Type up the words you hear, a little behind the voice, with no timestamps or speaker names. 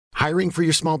Hiring for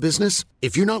your small business?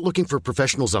 If you're not looking for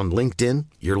professionals on LinkedIn,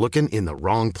 you're looking in the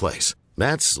wrong place.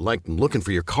 That's like looking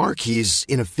for your car keys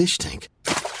in a fish tank.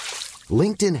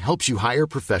 LinkedIn helps you hire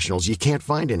professionals you can't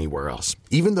find anywhere else,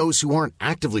 even those who aren't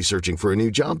actively searching for a new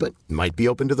job but might be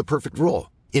open to the perfect role.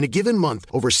 In a given month,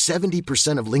 over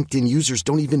 70% of LinkedIn users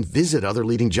don't even visit other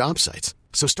leading job sites.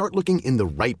 So start looking in the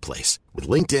right place. With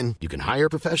LinkedIn, you can hire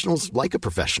professionals like a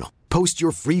professional. Post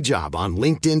your free job on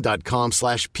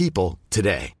linkedin.com/people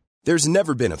today. There's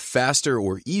never been a faster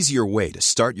or easier way to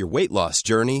start your weight loss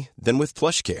journey than with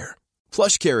PlushCare.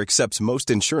 PlushCare accepts most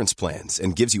insurance plans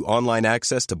and gives you online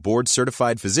access to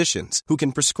board-certified physicians who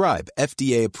can prescribe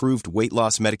FDA-approved weight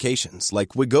loss medications like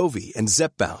Wegovy and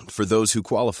Zepbound for those who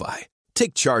qualify.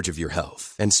 Take charge of your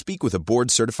health and speak with a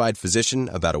board-certified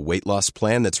physician about a weight loss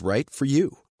plan that's right for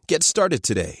you. Get started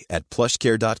today at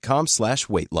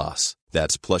plushcare.com/weight loss.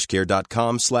 That's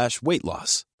plushcare.com/weight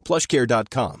loss.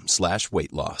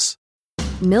 plushcare.com/weight loss.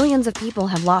 Millions of people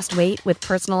have lost weight with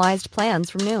personalized plans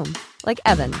from Noom. Like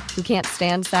Evan, who can't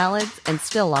stand salads and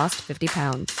still lost 50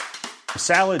 pounds.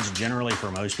 Salads generally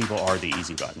for most people are the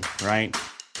easy button, right?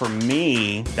 For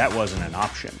me, that wasn't an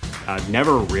option. I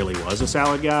never really was a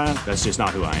salad guy. That's just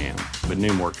not who I am. But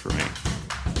Noom worked for me.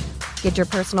 Get your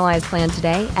personalized plan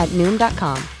today at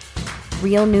Noom.com.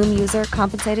 Real Noom user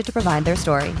compensated to provide their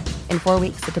story. In 4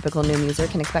 weeks, the typical Noom user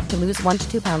can expect to lose 1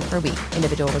 to 2 pounds per week.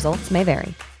 Individual results may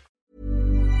vary.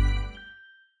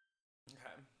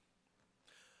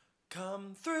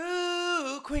 Come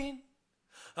through, Queen.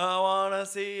 I wanna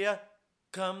see ya.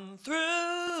 Come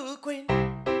through, Queen.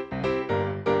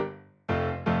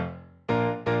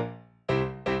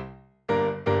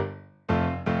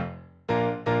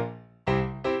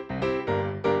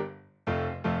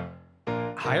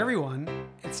 Hi, everyone.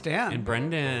 It's Dan. And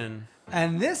Brendan.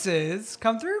 And this is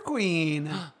Come Through, Queen.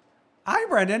 Hi,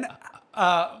 Brendan.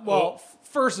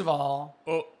 First of all,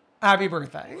 happy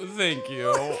birthday. Thank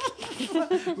you.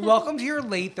 Welcome to your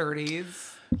late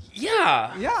 30s.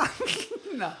 Yeah. Yeah.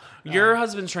 No. Your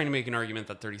husband's trying to make an argument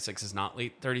that 36 is not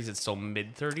late 30s, it's still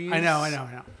mid 30s. I know.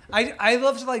 I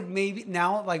love to maybe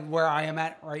now, where I am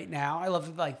at right now, I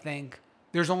love to think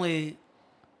there's only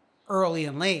early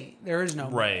and late. There is no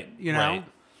right, mid, you know? Right.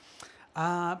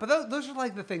 But those are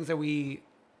the things that we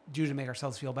do to make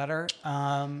ourselves feel better.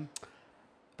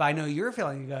 But I know you're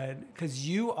feeling good because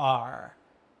you are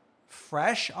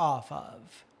fresh off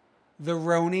of the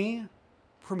Roni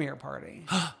premiere party.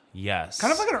 Yes.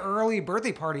 Kind of like an early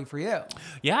birthday party for you.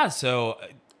 Yeah, so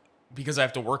because I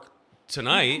have to work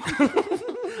tonight,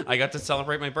 I got to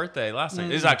celebrate my birthday last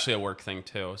night. It is actually a work thing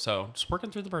too, so just working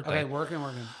through the birthday. Okay, working.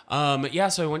 Yeah,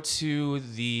 so I went to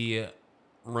the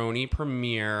Roni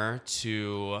premiere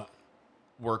to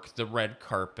work the red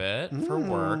carpet for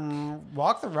work.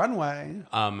 Walk the runway.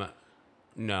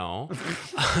 No.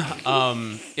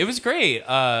 It was great.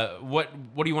 What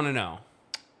do you want to know?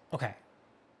 Okay.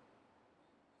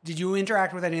 Did you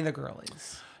interact with any of the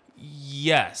girlies?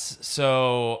 Yes.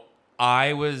 So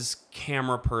I was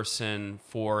camera person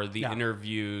for the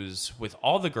interviews with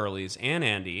all the girlies and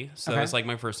Andy. So that was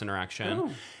my first interaction. Ooh.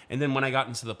 And then when I got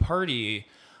into the party,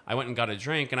 I went and got a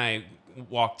drink and I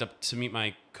walked up to meet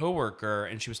my coworker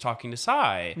and she was talking to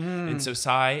Sai. And so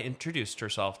Sai introduced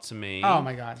herself to me. Oh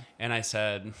my God. And I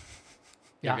said,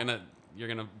 you're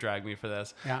gonna drag me for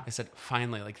this. Yeah. I said,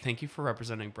 finally, thank you for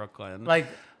representing Brooklyn.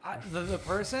 The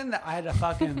person that I had to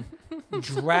fucking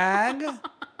drag,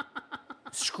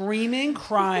 screaming,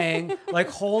 crying,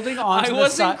 holding on to the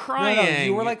side. I wasn't crying. No,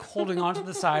 you were holding onto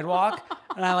the sidewalk,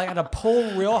 and I had to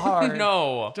pull real hard.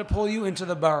 To pull you into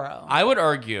the borough. I would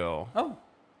argue. Oh.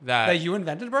 That you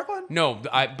invented Brooklyn? No,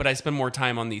 but I spend more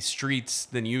time on these streets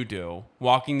than you do.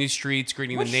 Walking these streets,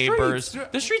 greeting the neighbors. Streets?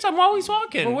 The streets I'm always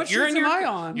walking. But what streets am I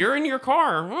on? You're in your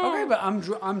car. Oh. Okay, but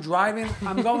I'm driving.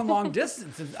 I'm going long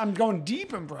distances. I'm going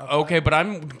deep in Brooklyn. Okay, but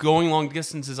I'm going long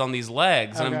distances on these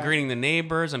legs. And I'm greeting the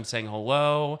neighbors. I'm saying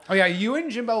hello. Oh, yeah. You and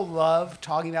Jimbo love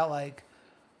talking about,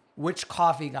 which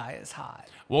coffee guy is hot.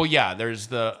 Well, yeah, there's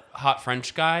the hot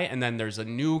French guy, and then there's a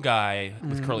new guy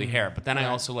with curly hair. But then I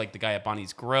also like the guy at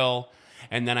Bonnie's Grill,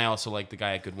 and then I also like the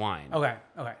guy at Good Wine. Okay.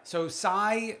 So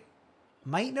Sai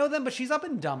might know them, but she's up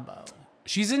in Dumbo.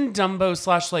 She's in Dumbo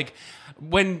 /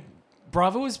 when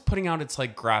Bravo was putting out its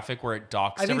graphic where it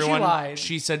doxed everyone. She lied.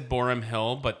 She said Borum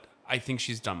Hill, but I think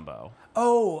she's Dumbo.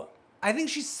 Oh, I think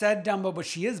she said Dumbo, but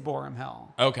she is Borum Hill.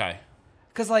 Okay.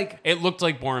 Because, it looked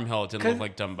like Borum Hill. It didn't look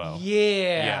like Dumbo.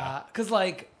 Yeah. Because,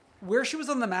 where she was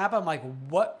on the map, I'm like,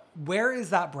 what? Where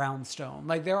is that brownstone?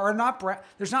 There's not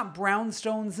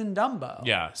brownstones in Dumbo.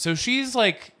 Yeah. So she's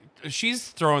she's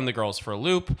throwing the girls for a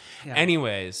loop. Yeah.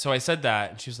 Anyways, so I said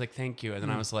that, and she was like, thank you. And then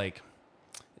I was like,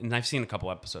 and I've seen a couple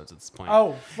episodes at this point.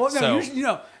 Oh, well, no,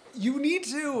 So- you need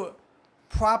to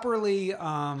properly.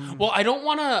 Well, I don't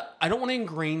want to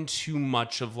ingrain too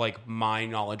much of like my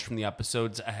knowledge from the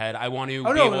episodes ahead. I want to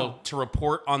be able to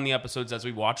report on the episodes as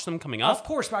we watch them coming up. Of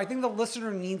course, but I think the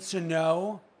listener needs to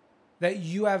know that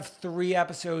you have 3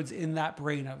 episodes in that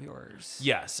brain of yours.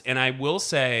 Yes, and I will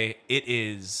say it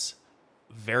is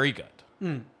very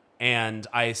good. And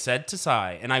I said to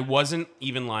Sai, and I wasn't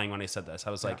even lying when I said this. I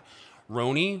was like,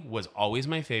 Roni was always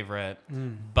my favorite,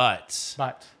 but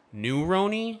new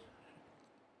Roni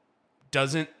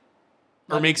doesn't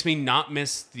or makes me not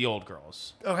miss the old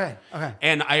girls. Okay.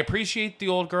 And I appreciate the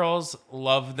old girls,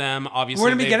 love them. Obviously, We're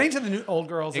going to be getting to the new old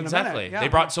girls in a minute. Exactly. Yeah. They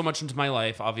brought so much into my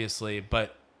life, obviously,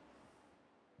 but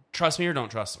trust me or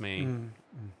don't trust me,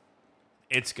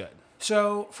 it's good.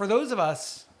 So for those of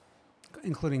us,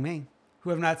 including me, who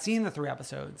have not seen the 3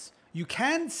 episodes, you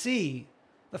can see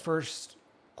the first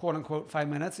quote unquote 5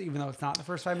 minutes, even though it's not the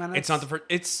first 5 minutes. It's not the first.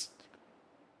 It's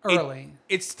early.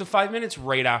 It's the 5 minutes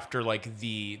right after like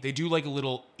they do like a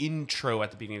little intro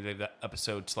at the beginning of the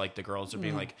episode to like the girls are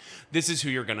being like, this is who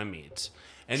you're gonna meet,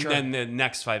 and then the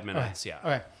next 5 minutes,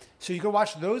 Okay. So you can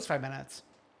watch those 5 minutes.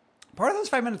 Part of those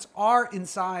 5 minutes are in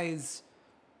Sai's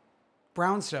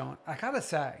brownstone. I gotta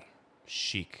say,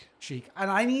 chic. And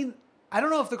I don't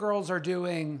know if the girls are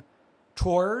doing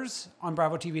tours on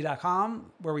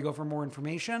BravoTV.com where we go for more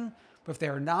information, but if they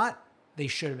are not, they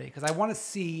should be, because I want to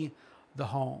see the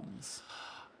homes.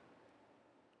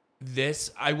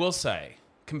 This, I will say,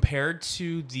 compared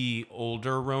to the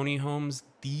older Roni homes,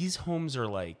 these homes are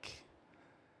like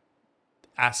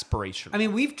aspirational. I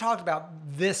mean, we've talked about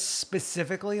this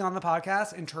specifically on the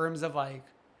podcast in terms of like,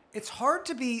 it's hard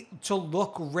to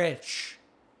look rich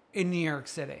in New York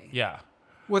City. Yeah.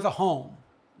 With a home.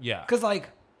 Yeah. Because like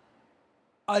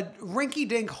a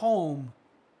rinky-dink home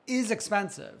is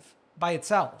expensive by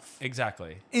itself.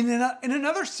 Exactly. In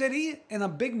another city, in a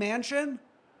big mansion,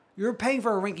 you're paying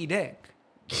for a rinky-dink.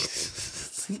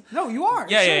 No, you are.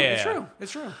 It's true.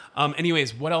 It's true.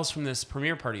 Anyways, what else from this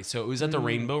premiere party? So it was at the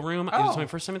Rainbow Room. It was my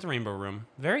first time at the Rainbow Room.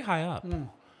 Very high up.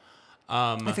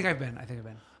 I think I've been.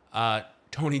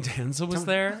 Tony Danza was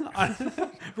there.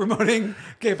 Promoting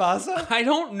Que Pasa? I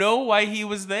don't know why he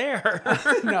was there.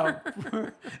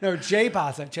 No, Jay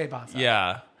Pasa.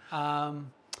 Yeah.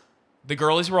 The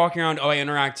girlies were walking around. I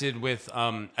interacted with,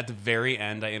 at the very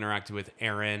end, I interacted with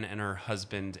Erin and her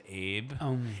husband, Abe.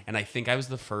 And I think I was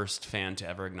the first fan to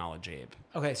ever acknowledge Abe.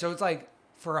 Okay, so it's like,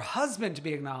 for a husband to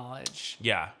be acknowledged.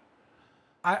 Yeah.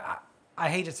 I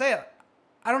hate to say it,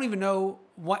 I don't even know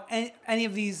what any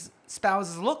of these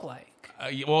spouses look like.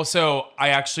 Well, so I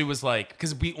actually was like,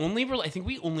 because I think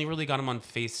we only really got him on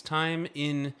FaceTime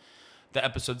in the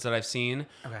episodes that I've seen.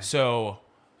 Okay. So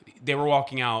they were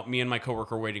walking out. Me and my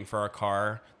coworker were waiting for our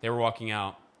car. They were walking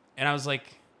out, and I was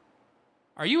like,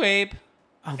 "Are you Abe?"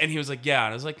 And he was like, "Yeah."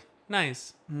 And I was like,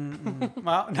 "Nice."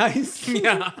 Wow, nice.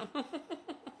 Yeah.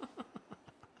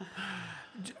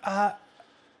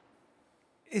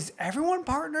 Is everyone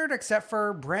partnered except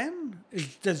for Bryn?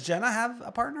 Does Jenna have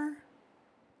a partner?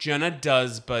 Jenna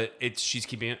does, but she's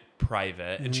keeping it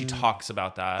private, and she talks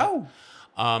about that. Oh.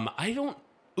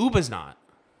 Uba's not.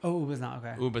 Oh, Uba's not,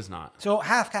 okay. Uba's not. So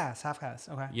half cast,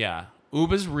 okay. Yeah.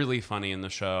 Uba's really funny in the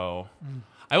show.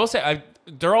 I will say,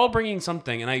 they're all bringing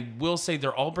something, and I will say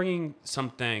they're all bringing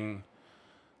something,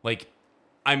 like,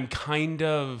 I'm kind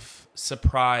of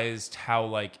surprised how,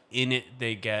 like, in it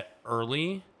they get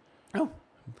early. Oh.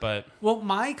 But. Well,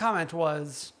 my comment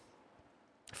was,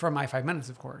 from my 5 minutes,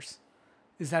 of course,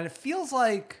 is that it feels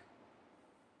like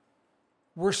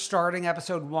we're starting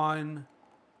episode 1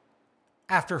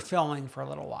 after filming for a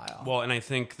little while. Well, and I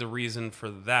think the reason for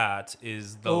that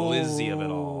is the Lizzie of it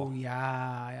all. Oh,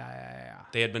 yeah.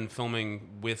 They had been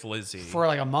filming with Lizzie. For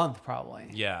like a month, probably.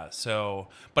 Yeah, so...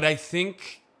 But I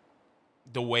think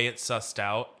the way it's sussed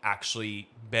out actually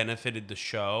benefited the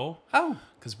show. Oh.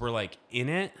 Because we're, like, in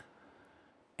it,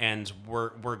 and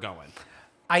we're going.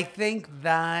 I think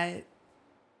that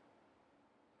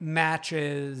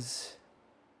matches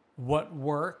what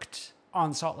worked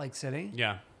on Salt Lake City.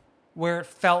 Yeah. Where it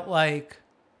felt like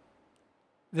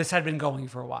this had been going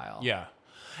for a while. Yeah.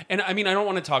 And I mean, I don't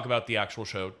want to talk about the actual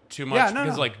show too much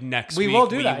because like next week we will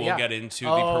get into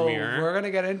the premiere. We're going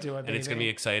to get into it, baby. And it's going to be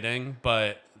exciting.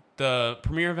 But the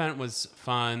premiere event was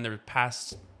fun. There were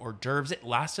past hors d'oeuvres. It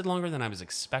lasted longer than I was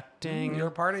expecting. You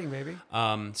were partying, baby.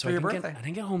 So for your birthday. I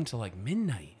didn't get home till like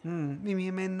midnight. Meet me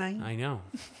at midnight. I know.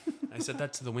 I said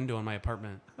that to the window in my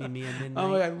apartment. Meet me at midnight. Oh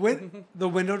my God. The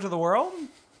window to the world?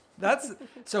 That's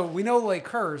so we know Lake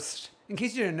Hurst. In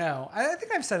case you didn't know, I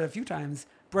think I've said it a few times.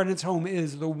 Brendan's home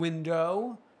is the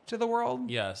window to the world.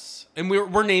 Yes. And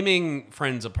we're naming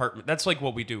friends' apartment. That's like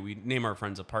what we do. We name our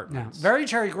friends' Yeah. apartments. Very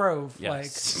Cherry Grove.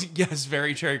 Yes. Yes,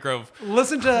 very Cherry Grove. Like,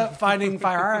 listen to Finding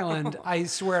Fire Island. I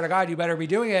swear to God, you better be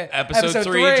doing it. Episode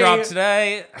 3 dropped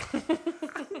today.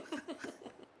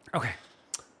 Okay.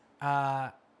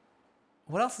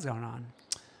 What else is going on?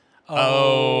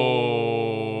 Oh.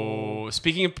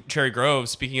 Speaking of Cherry Grove,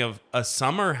 speaking of a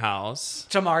summer house.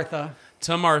 To Martha.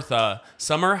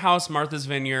 Summer House Martha's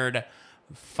Vineyard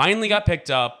finally got picked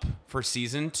up for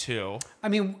season 2. I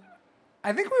mean,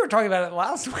 I think we were talking about it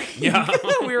last week. Yeah.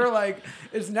 We were like,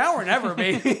 it's now or never,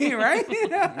 baby, right?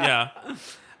 Yeah.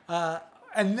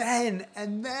 And then,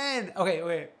 okay,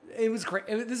 wait. It was great.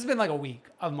 This has been like a week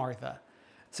of Martha.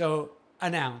 So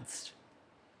announced.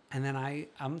 And then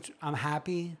I'm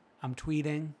happy. I'm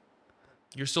tweeting.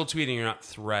 You're still tweeting. You're not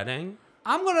threading.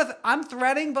 I'm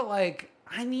threading, but like,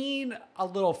 I need a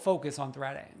little focus on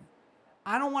threading.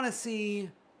 I don't want to see.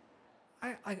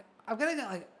 I'm getting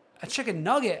like a chicken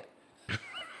nugget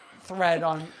thread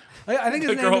on. I think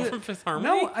his The name girl is, from Fifth Harmony?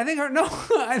 No, I think her. No,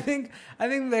 I think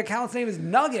the account's name is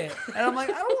Nugget, and I'm like,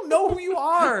 I don't know who you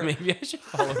are. Maybe I should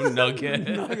follow Nugget.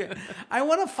 Nugget. I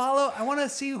want to follow. I want to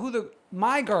see who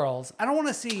my girls. I don't want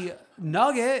to see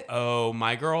Nugget. Oh,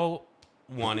 My Girl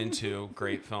 1 and 2,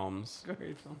 great films.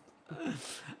 Great film.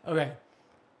 Okay.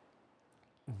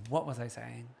 What was I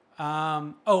saying?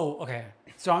 Okay.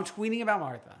 So I'm tweeting about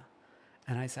Martha,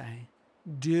 and I say,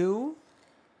 do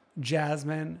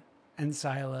Jasmine and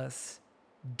Silas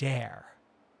dare?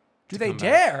 Do they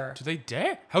dare? Do they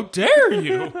dare? How dare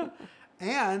you?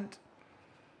 And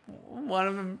one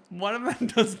of them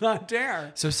does not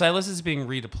dare. So Silas is being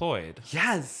redeployed.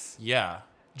 Yes. Yeah.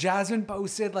 Jasmine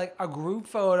posted like a group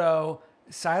photo,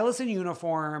 Silas in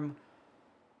uniform,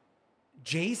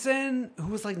 Jason, who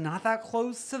was like not that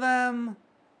close to them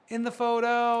in the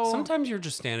photo. Sometimes you're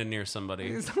just standing near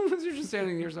somebody. Sometimes you're just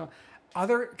standing near some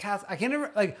other cast. I can't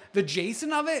ever like the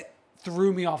Jason of it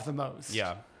threw me off the most.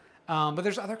 Yeah. But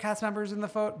there's other cast members in the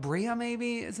photo. Bria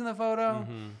maybe is in the photo.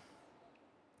 Mm-hmm.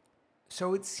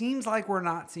 So it seems like we're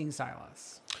not seeing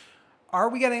Silas. Are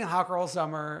we getting Hot Girl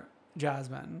Summer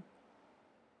Jasmine?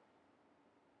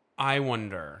 I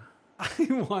wonder.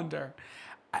 I wonder.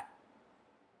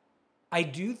 I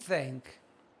do think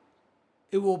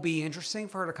it will be interesting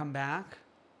for her to come back,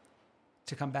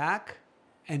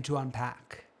 and to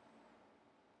unpack.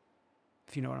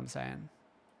 If you know what I'm saying.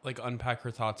 Like unpack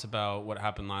her thoughts about what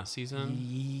happened last season.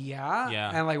 Yeah.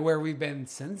 Yeah. And like where we've been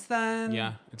since then.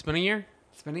 Yeah. It's been a year.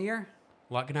 It's been a year.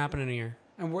 A lot can happen in a year.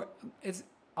 And it's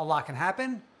a lot can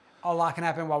happen. A lot can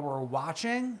happen while we're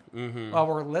watching, while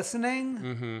we're listening.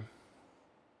 Mm-hmm.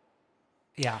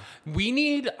 Yeah. We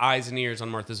need eyes and ears on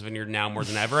Martha's Vineyard now more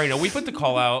than ever. I know we put the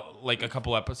call out like a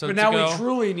couple episodes But now ago. we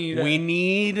truly need it. We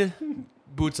need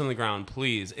boots on the ground,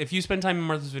 please. If you spend time in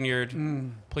Martha's Vineyard,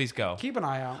 please go. Keep an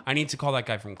eye out. I need to call that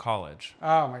guy from college.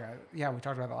 Oh my God. Yeah, we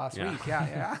talked about that last Yeah. week.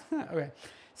 Yeah. Okay.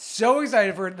 So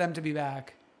excited for them to be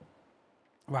back.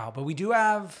 Wow. But we do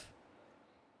have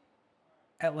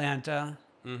Atlanta.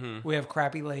 Mm-hmm. We have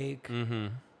Crappy Lake. Mm-hmm.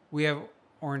 We have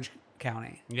Orange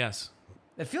County. Yes.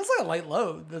 It feels like a light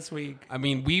load this week. I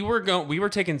mean, we were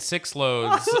taking 6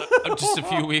 loads just a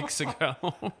few weeks ago.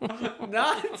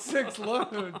 Not 6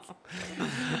 loads.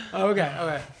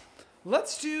 Okay.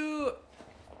 Let's do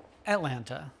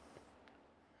Atlanta.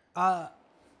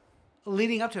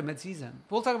 Leading up to midseason.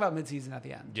 We'll talk about midseason at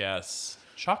the end. Yes.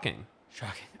 Shocking.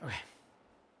 Okay.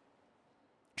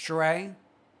 Sheree,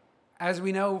 as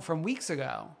we know from weeks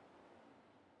ago,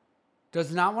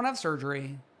 does not want to have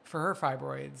surgery for her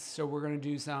fibroids, so we're going to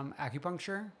do some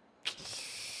acupuncture.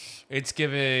 It's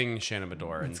giving Shannon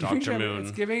Bedore and Dr. Moon.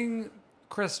 It's giving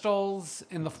crystals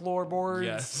in the floorboards.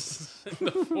 Yes. In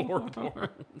the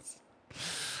floorboards.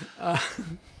 But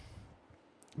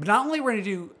not only we're going to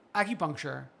do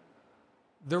acupuncture,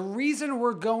 the reason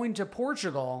we're going to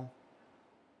Portugal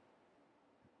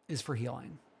is for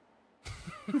healing.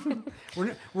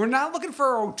 We're not looking for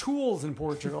our tools in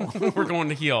Portugal. We're going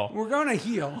to heal. We're going to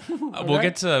heal. We'll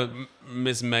get to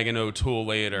Miss Megan O'Toole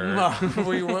later.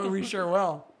 We sure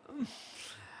will. We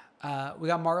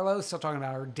got Marlo still talking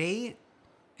about her date.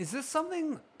 Is this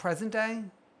something present day?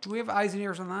 Do we have eyes and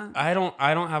ears on that? I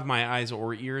don't have my eyes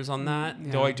or ears on that,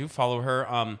 though I do follow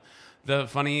her. The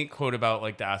funny quote about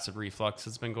like the acid reflux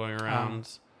that's been going around.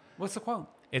 What's the quote?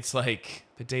 It's like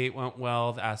the date went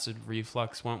well, the acid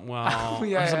reflux went well,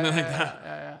 or something like that.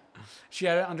 Yeah. She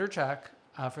had it under check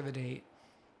for the date.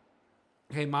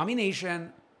 Okay, Mommy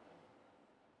Nation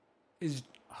is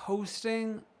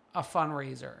hosting a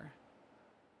fundraiser.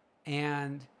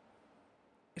 And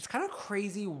it's kind of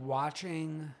crazy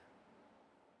watching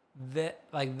that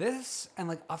like this and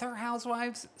like other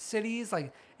housewives cities,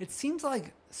 like it seems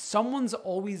like someone's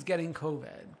always getting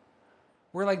COVID.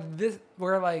 Where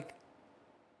like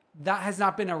that has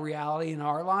not been a reality in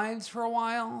our lives for a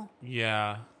while.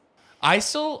 Yeah. I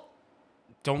still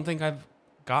don't think I've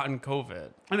gotten COVID.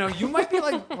 I know you might be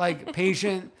like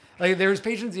patient. Like there's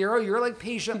patient 0. You're like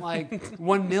patient like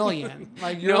 1 million.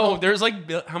 Like no, there's like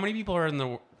how many people are in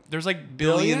the? There's like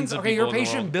billions of okay, people. you're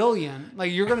patient billion.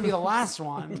 Like you're gonna be the last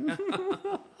one.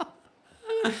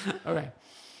 Okay.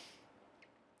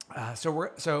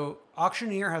 So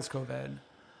auctioneer has COVID.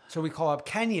 So we call up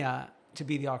Kenya to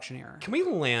be the auctioneer. Can we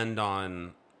land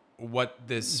on what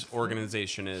this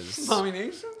organization is? Mommy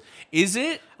Nation? Is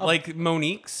it like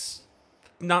Monique's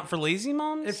Not for Lazy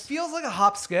Moms? It feels like a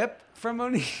hop skip from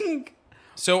Monique.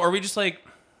 So are we just like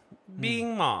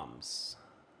being moms?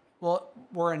 Well,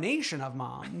 we're a nation of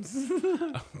moms.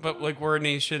 But like we're a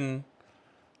nation,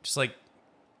 just like,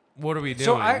 what are we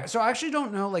doing? So I actually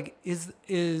don't know. Like, is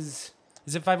it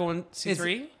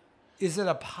 501c3? Is it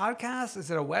a podcast? Is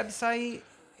it a website?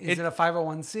 Is it a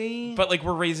 501c? But like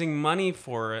we're raising money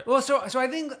for it. Well, so I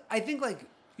think like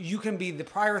you can be the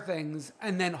prior things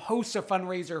and then host a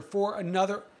fundraiser for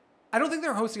another. I don't think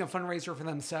they're hosting a fundraiser for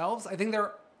themselves. I think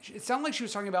it sounded like she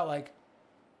was talking about like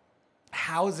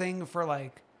housing for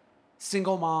like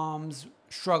single moms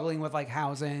struggling with like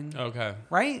housing. Okay.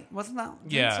 Right? Wasn't that?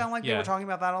 Didn't it sound like they were talking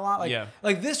about that a lot? Like,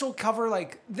 like this will cover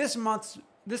like this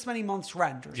many months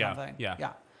rent or something.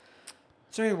 Yeah.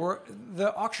 So anyway,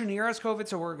 the auctioneer has COVID,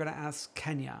 so we're gonna ask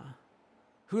Kenya,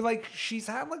 who like she's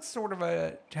had like sort of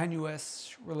a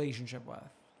tenuous relationship with.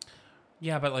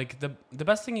 Yeah, but like the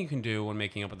best thing you can do when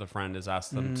making up with a friend is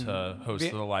ask them to host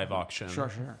the live auction.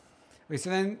 Sure. Okay, so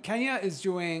then Kenya is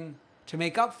doing to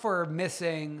make up for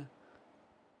missing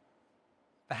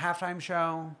the halftime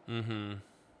show,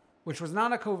 which was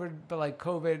not a COVID, but like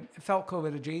COVID, it felt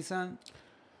COVID adjacent.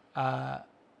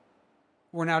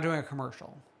 We're now doing a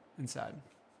commercial instead.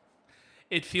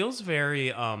 It feels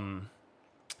very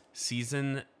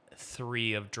season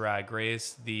 3 of Drag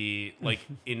Race, the like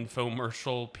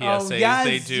infomercial PSAs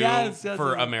they do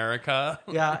for America.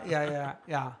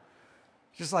 Yeah.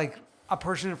 Just like a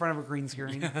person in front of a green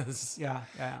screen. Yes. Yeah.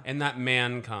 And that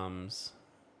man comes.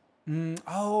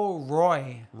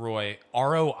 Roy.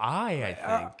 ROI, I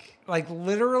think. Like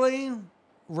literally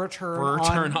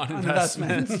return on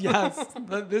investment. Yes.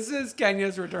 This is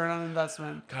Kenya's return on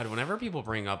investment. God, whenever people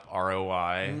bring up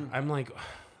ROI, I'm like,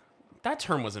 that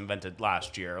term was invented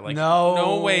last year. Like,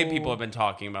 no way people have been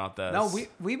talking about this. No,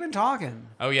 we've been talking.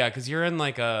 Oh yeah, because you're in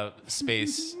like a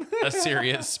space, a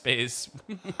serious space.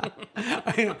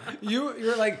 I know.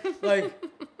 You're like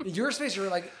your space. You're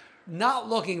like not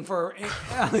looking for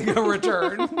like a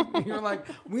return. You're like,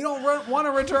 we don't want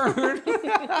a return.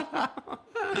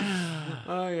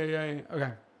 Oh yeah.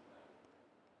 Okay.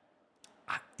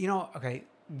 Okay.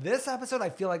 This episode, I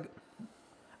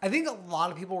think a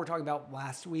lot of people were talking about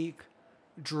last week,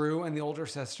 Drew and the older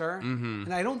sister.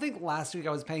 And I don't think last week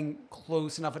I was paying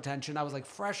close enough attention. I was like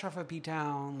fresh off of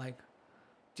P-Town, like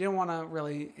didn't want to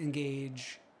really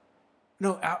engage.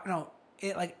 No,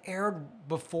 it like aired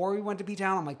before we went to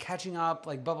P-Town. I'm like catching up,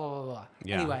 like blah, blah, blah, blah.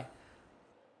 Yeah. Anyway,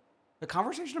 the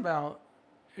conversation about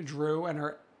Drew and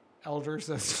her elder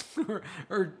sister,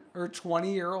 her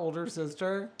 20-year older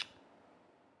sister.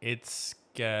 It's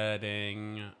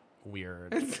getting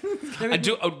weird.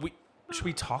 Should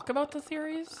we talk about the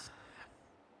theories?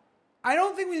 I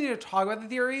don't think we need to talk about the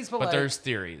theories, but like, there's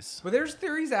theories. But there's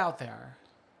theories out there.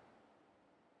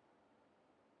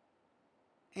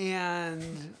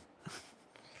 And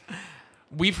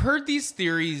we've heard these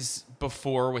theories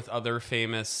before with other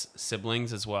famous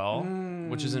siblings as well,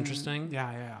 which is interesting.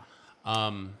 Yeah.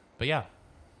 But yeah.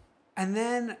 And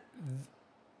then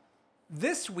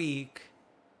this week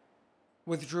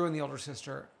with Drew and the older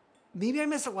sister, maybe I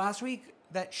missed it last week,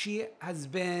 that she has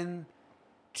been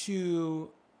to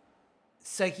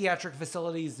psychiatric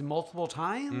facilities multiple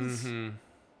times.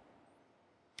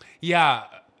 Yeah,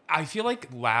 I feel like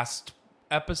last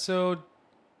episode...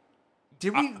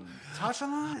 Did we touch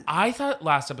on that? I thought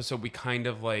last episode we kind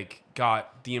of like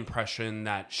got the impression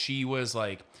that she was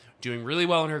like doing really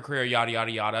well in her career, yada,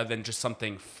 yada, yada, then just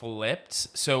something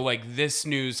flipped. So like this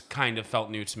news kind of felt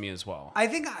new to me as well. I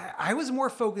think I was more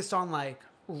focused on like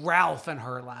Ralph and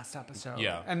her last episode.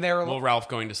 Yeah. And they were Ralph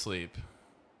going to sleep.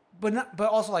 But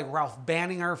also like Ralph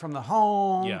banning her from the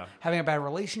home, yeah, having a bad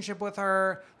relationship with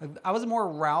her. Like, I was more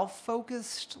Ralph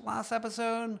focused last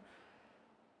episode.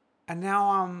 And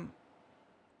now I'm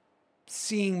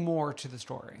seeing more to the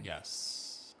story.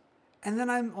 Yes. And then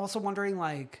I'm also wondering,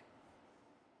 like,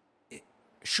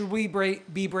 should we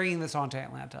be bringing this on to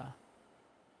Atlanta?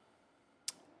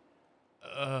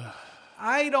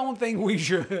 I don't think we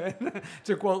should,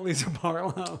 to quote Lisa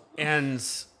Barlow. And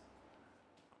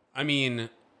I mean,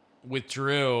 with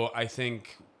Drew, I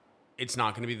think it's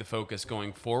not going to be the focus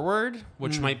going forward,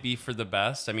 which might be for the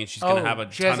best. I mean, she's going to have a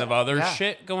ton of other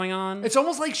shit going on. It's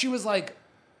almost like she was like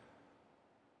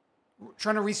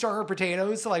trying to restart her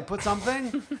potatoes to like put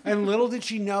something, and little did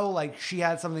she know like she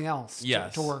had something else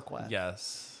to work with.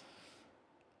 Yes.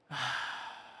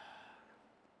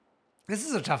 This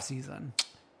is a tough season.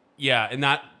 Yeah, and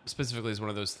that specifically is one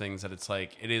of those things that it's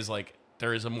like, it is like,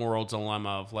 there is a moral dilemma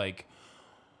of like,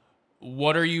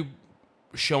 what are you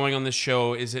showing on this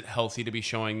show? Is it healthy to be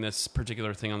showing this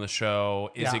particular thing on the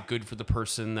show? Is it good for the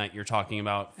person that you're talking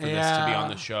about for this to be on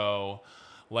the show?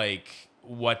 Like,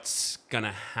 what's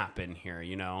gonna happen here,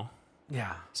 you know?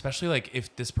 Yeah. Especially like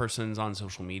if this person's on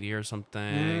social media or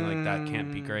something, like that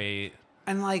can't be great.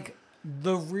 And like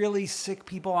the really sick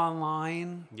people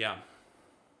online Yeah.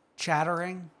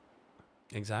 chattering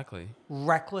Exactly.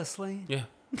 recklessly. Yeah.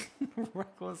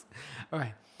 Reckless.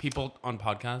 Okay. People on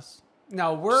podcasts.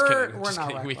 No, Just we're kidding. Just not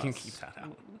kidding. reckless. We can keep that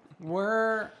out.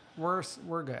 We're good.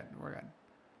 We're good.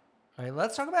 Okay,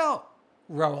 let's talk about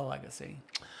Roa Legacy.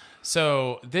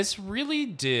 So this really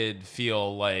did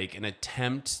feel like an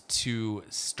attempt to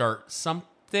start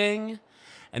something.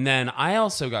 And then I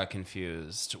also got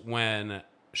confused when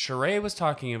Sheree was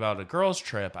talking about a girls'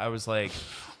 trip. I was like,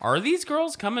 are these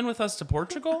girls coming with us to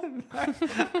Portugal? Well,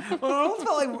 it almost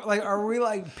felt like are we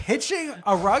like pitching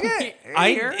a Rugged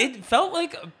here? It felt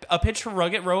like a pitch for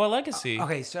Rugged Roa Legacy.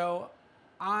 Okay, so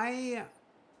I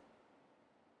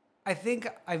think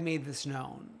I've made this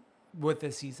known with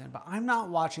this season, but I'm not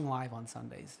watching live on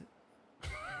Sundays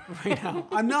right now.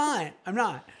 I'm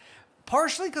not.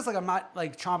 Partially because like I'm not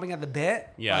like chomping at the bit.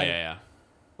 Yeah.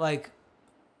 Like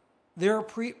there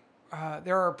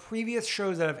are previous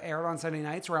shows that have aired on Sunday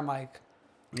nights where I'm like,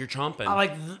 You're chomping.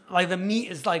 like the meat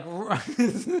is like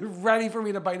ready for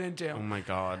me to bite into. Oh my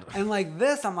God. And like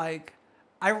this, I'm like,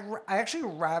 I actually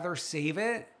rather save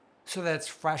it so that it's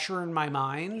fresher in my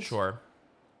mind. Sure.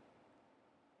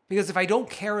 Because if I don't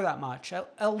care that much,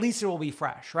 at least it will be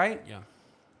fresh, right? Yeah.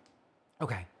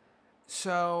 Okay.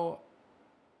 So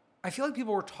I feel like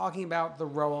people were talking about the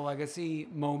Roa Legacy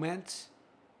moment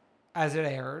as it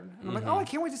aired. And I'm like, oh, I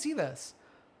can't wait to see this.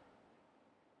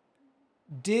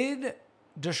 Did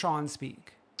Deshawn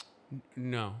speak?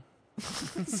 No.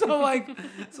 so like,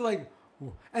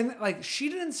 and like she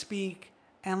didn't speak,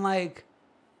 and like,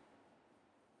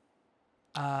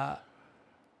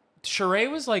 Sheree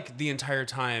was like the entire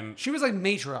time, she was like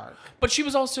matriarch. but she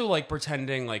was also like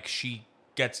pretending like she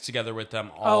gets together with them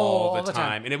all the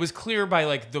time. And it was clear by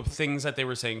like the things that they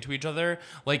were saying to each other.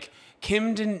 Like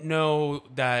Kim didn't know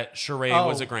that Sheree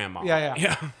was a grandma.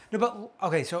 Yeah. No, but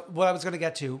okay. So what I was going to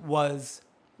get to was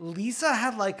Lisa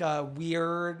had like a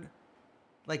weird,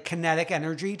 like kinetic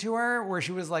energy to her where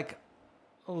she was like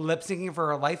lip syncing for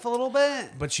her life a little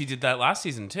bit. But she did that last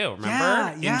season too, remember?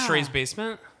 Yeah. In Sheree's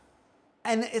basement?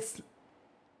 And it's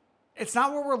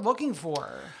not what we're looking for.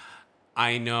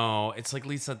 I know. It's like,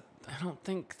 Lisa, I don't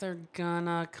think they're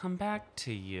gonna come back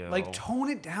to you. Like, tone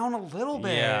it down a little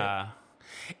bit. Yeah.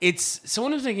 It's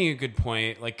someone was making a good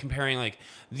point, like comparing like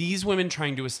these women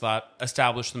trying to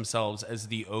establish themselves as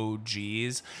the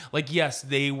OGs. Like, yes,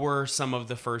 they were some of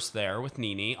the first there with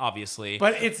Nene, obviously.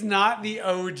 But it's not the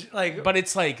OG. Like, but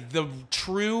it's like the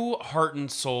true heart and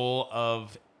soul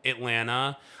of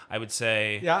Atlanta, I would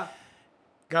say. Yeah.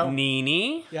 Go.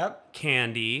 Nene. Yep.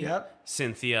 Candy. Yep.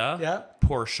 Cynthia. Yep.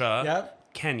 Portia. Yep.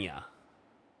 Kenya.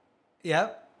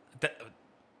 Yep.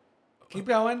 Keep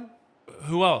going.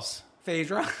 Who else?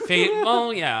 Phaedra.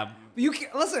 Well, yeah. You can,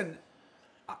 listen.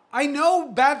 I know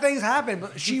bad things happen,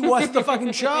 but she was the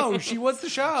fucking show. She was the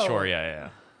show. Sure. Yeah.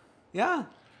 Yeah.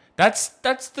 That's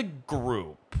the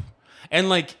group, and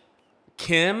like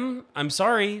Kim. I'm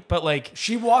sorry, but like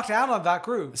she walked out of that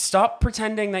group. Stop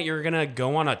pretending that you're gonna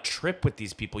go on a trip with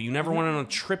these people. You never went on a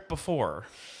trip before.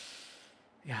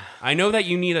 Yeah. I know that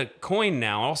you need a coin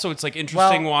now. Also, it's like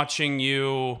interesting watching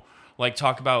you like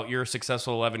talk about your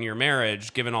successful 11-year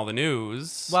marriage, given all the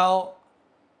news. Well,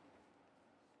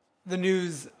 the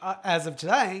news as of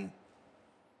today,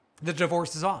 the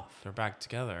divorce is off. They're back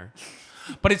together.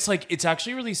 But it's like, it's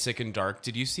actually really sick and dark.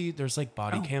 Did you see there's like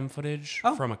body cam footage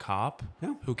from a cop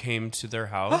who came to their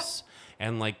house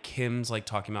and like Kim's like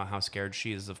talking about how scared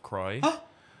she is of Croy.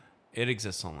 It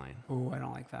exists online. Ooh, I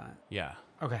don't like that. Yeah.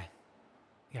 Okay.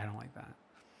 Yeah, I don't like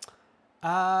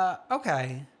that.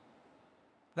 Okay.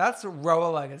 That's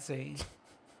Roa Legacy.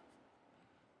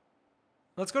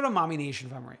 Let's go to Mommy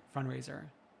Nation fundraiser,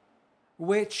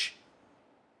 which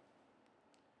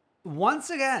once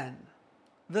again,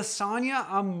 The Sonya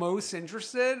I'm most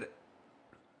interested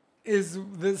is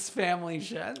this family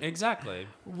shit. Exactly.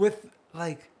 With,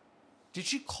 like, did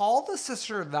she call the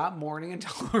sister that morning and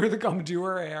tell her to come do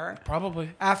her hair?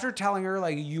 Probably. After telling her,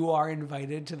 like, you are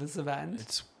invited to this event?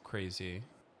 It's crazy.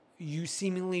 You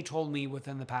seemingly told me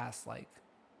within the past, like,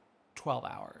 12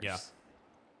 hours. Yeah.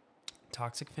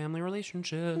 Toxic family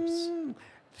relationships. The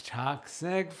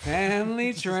toxic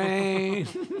family train.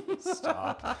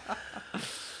 Stop.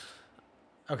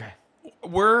 Okay.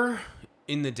 We're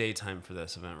in the daytime for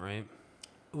this event, right?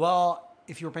 Well,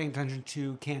 if you were paying attention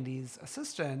to Candy's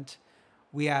assistant,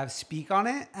 we have Speak on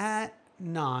It at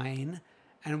 9,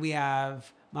 and we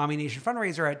have Mommy Nation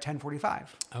Fundraiser at 10:45.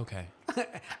 Okay.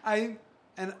 I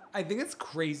think it's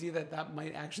crazy that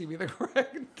might actually be the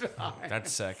correct time.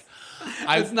 That's sick.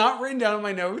 It's not written down in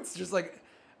my notes, just like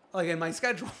in my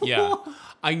schedule. Yeah.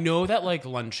 I know that like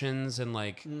luncheons and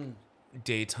like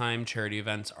daytime charity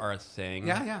events are a thing.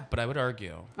 Yeah, yeah. But I would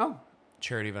argue Oh,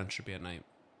 charity events should be at night.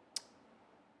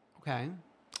 okay.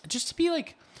 Just to be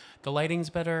like, the lighting's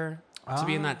better. To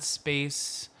be in that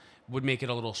space would make it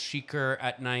a little chicer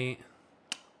at night.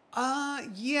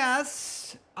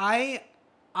 Yes. I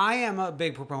am a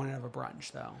big proponent of a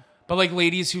brunch, though. But like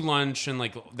ladies who lunch and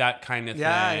like that kind of thing.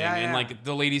 Yeah. And like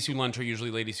the ladies who lunch are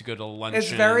usually ladies who go to lunch. It's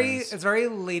very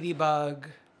Ladybug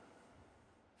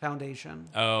Foundation.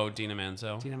 Oh, Dina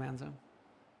Manzo. Dina Manzo.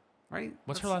 Right?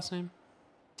 What's her last name?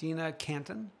 Dina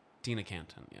Canton. Dina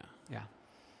Canton, yeah. Yeah.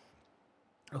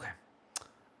 Okay.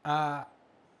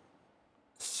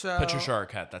 So Patricia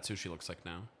Arquette, that's who she looks like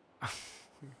now.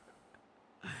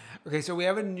 Okay, so we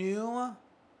have a new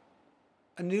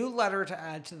letter to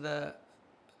add to the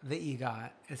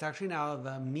EGOT. It's actually now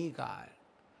the MEGOT.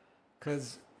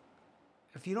 Because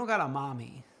if you don't got a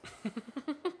mommy,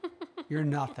 you're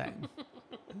nothing.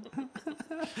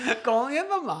 Calling it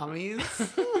the mommies.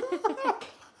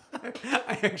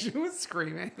 I actually was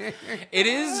screaming. It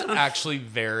is actually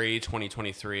very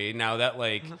 2023 now that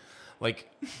like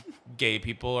gay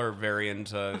people are very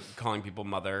into calling people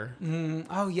mother.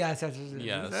 Oh yes,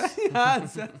 Yes.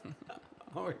 yes.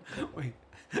 Oh, wait.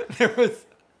 There was.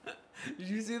 Did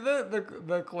you see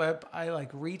the clip? I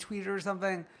like retweeted or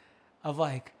something of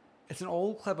like it's an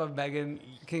old clip of Megan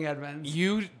King Edmonds.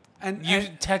 You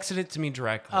texted it to me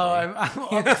directly. Oh,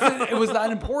 it was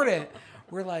that important.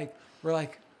 We're like,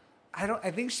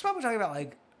 I think she's probably talking about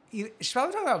she's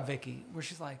probably talking about Vicky, where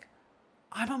she's like,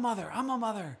 I'm a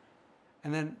mother.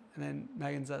 And then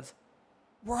Megan says,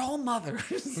 we're all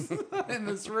mothers in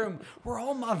this room. We're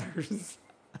all mothers.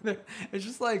 It's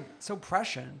just like so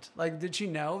prescient. Like, did she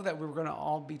know that we were going to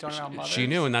all be talking about mothers? She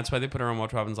knew, and that's why they put her on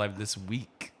Watch What Happens Live this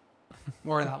week.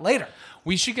 More of that later.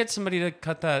 We should get somebody to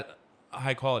cut that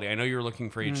high quality. I know you were looking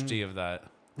for HD of that.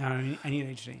 No, I need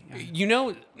HD. Yeah. You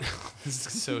know, this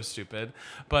is so stupid,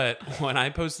 but when I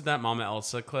posted that Mama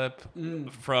Elsa clip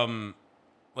from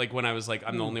like when I was like,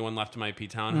 I'm the only one left in my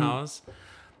P-Town house,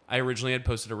 I originally had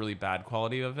posted a really bad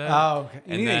quality of it. Oh, okay.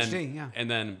 You and need then, HD, yeah.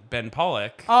 And then Ben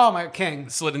Pollock my king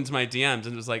slid into my DMs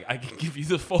and was like, I can give you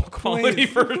the full quality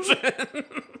version.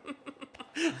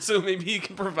 So maybe you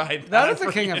can provide that. That is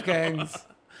the king of kings.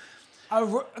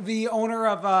 The owner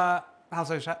of House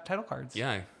of Title Cards.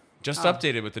 Yeah. Just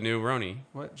updated with the new Roni.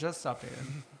 What? Just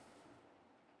updated.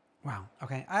 Wow.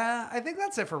 Okay. I think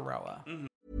that's it for Roa.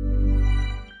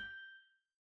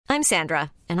 I'm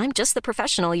Sandra, and I'm just the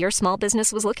professional your small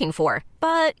business was looking for.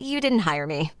 But you didn't hire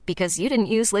me because you didn't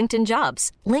use LinkedIn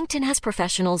Jobs. LinkedIn has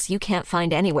professionals you can't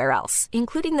find anywhere else,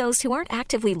 including those who aren't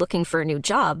actively looking for a new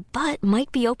job, but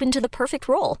might be open to the perfect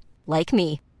role, like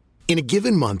me. In a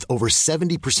given month, over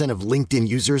 70% of LinkedIn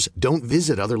users don't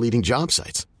visit other leading job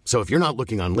sites. So if you're not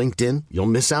looking on LinkedIn, you'll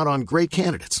miss out on great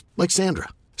candidates like Sandra.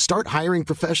 Start hiring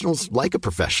professionals like a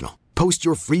professional. Post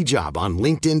your free job on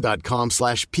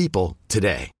linkedin.com/people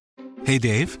today. Hey,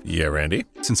 Dave. Yeah, Randy.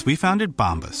 Since we founded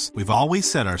Bombas, we've always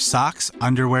said our socks,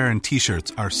 underwear, and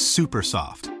T-shirts are super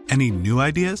soft. Any new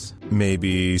ideas?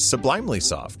 Maybe sublimely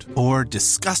soft. Or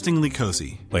disgustingly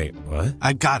cozy. Wait, what?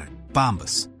 I got it.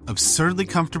 Bombas. Absurdly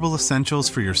comfortable essentials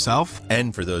for yourself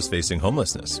and for those facing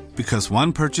homelessness. Because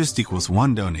one purchased equals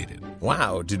one donated.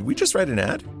 Wow, did we just write an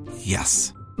ad?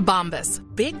 Yes. Bombas.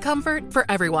 Big comfort for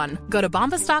everyone. Go to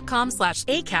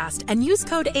bombas.com/ACAST and use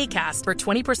code ACAST for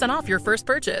 20% off your first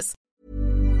purchase.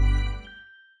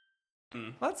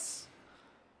 Let's...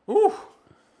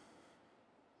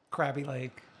 Crabby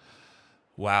Lake.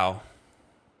 Wow.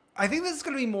 I think this is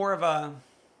going to be more of a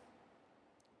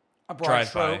broad Drive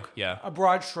stroke. by, yeah. A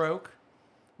broad stroke,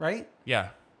 right? Yeah.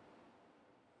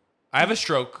 I have a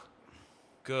stroke.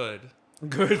 Good.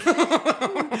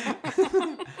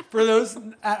 For those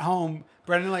at home,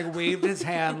 Brendan like waved his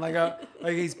hand like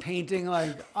he's painting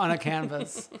like on a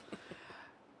canvas.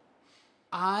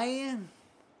 I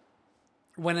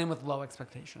went in with low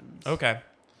expectations. Okay.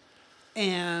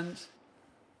 And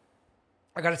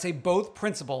I got to say, both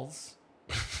principals,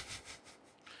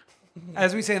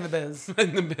 as we say in the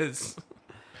biz,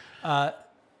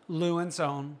 Lou and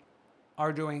Son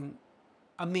are doing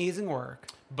amazing work.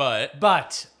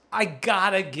 But I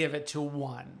gotta give it to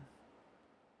one,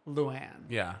 Luann.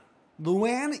 Yeah.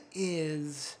 Luann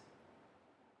is,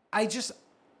 I didn't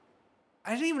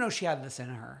even know she had this in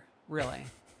her, really.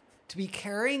 To be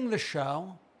carrying the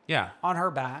show on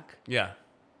her back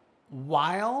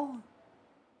while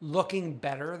looking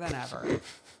better than ever.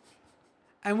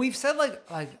 And we've said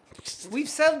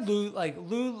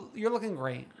Lou, you're looking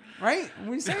great, right?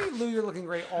 We say Lou, you're looking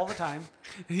great all the time.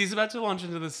 He's about to launch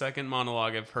into the second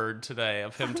monologue I've heard today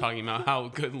of him talking about how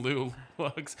good Lou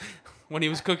looks. When he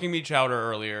was cooking me chowder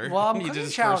earlier, well, I'm he cooking did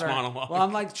his chowder. first monologue. Well,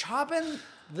 I'm like chopping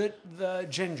the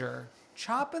ginger,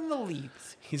 chopping the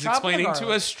leeks. He's explaining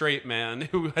to a straight man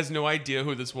who has no idea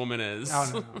who this woman is.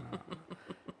 Oh, no.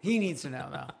 He needs to know,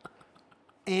 though.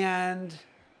 And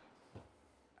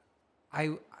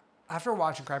after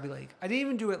watching Crabby Lake, I didn't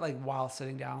even do it like while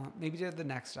sitting down. Maybe did it the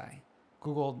next day.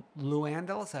 Googled Luann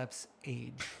de Lesseps'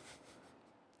 age.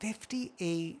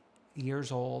 58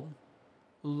 years old,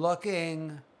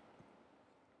 looking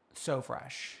so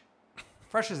fresh.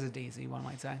 Fresh as a daisy, one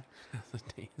might say. As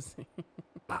a daisy.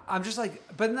 I'm just like,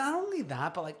 but not only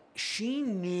that, but like she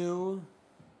knew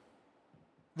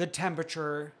the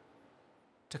temperature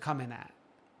to come in at.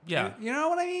 Yeah. You know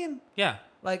what I mean? Yeah.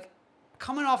 Like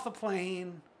coming off the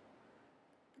plane,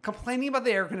 complaining about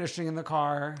the air conditioning in the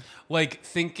car. Like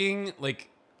thinking like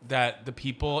that the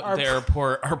people at the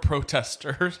airport are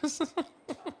protesters.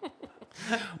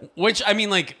 Which, I mean,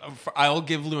 like, I'll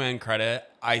give Luann credit.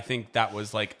 I think that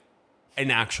was like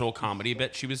an actual comedy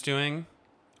bit she was doing.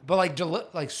 But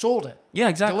like sold it. Yeah,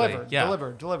 exactly.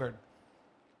 Delivered.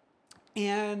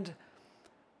 And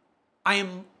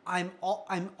I'm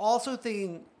also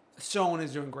thinking Son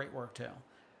is doing great work too.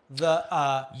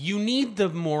 You need the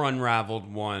more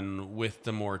unraveled one with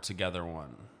the more together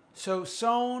one. So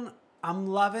Son, I'm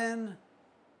loving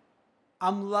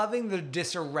the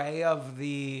disarray of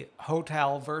the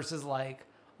hotel versus like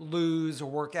Lou's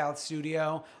workout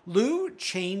studio. Lou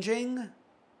changing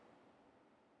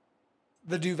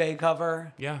the duvet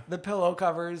cover, the pillow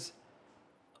covers,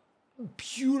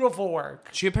 beautiful work.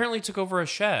 She apparently took over a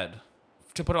shed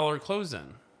to put all her clothes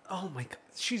in. Oh my God.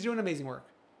 She's doing amazing work.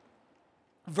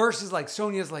 Versus like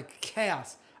Sonia's like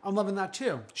chaos. I'm loving that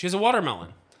too. She has a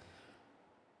watermelon.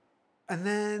 And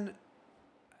then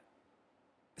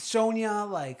Sonia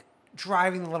like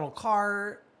driving the little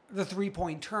car, the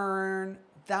 3-point turn.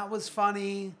 That was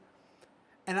funny.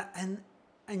 And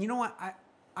you know what?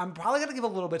 I'm probably going to give a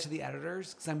little bit to the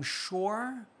editors because I'm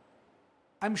sure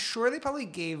they probably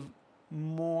gave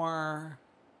more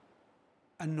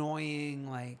annoying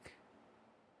like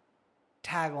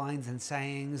taglines and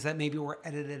sayings that maybe were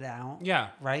edited out. Yeah.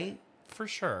 Right? For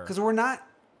sure. Because we're not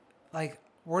like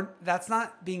that's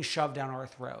not being shoved down our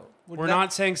throat. We're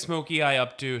not saying Smokey Eye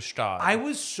up to Stadt. I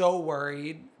was so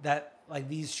worried that like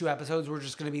these 2 episodes were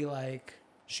just going to be like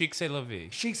Chic c'est la vie.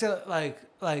 Chic c'est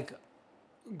like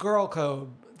girl code,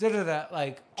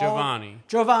 like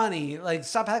Giovanni, like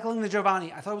stop heckling the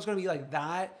Giovanni. I thought it was going to be like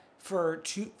that for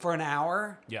an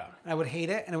hour. Yeah. And I would hate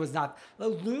it, and it was not.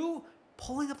 Lou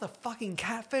pulling up the fucking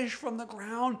catfish from the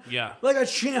ground. Yeah. Like a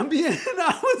champion.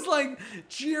 I was like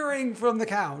cheering from the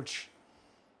couch.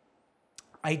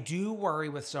 I do worry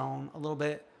with Son a little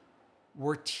bit.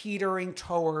 We're teetering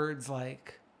towards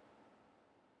like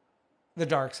the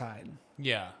dark side.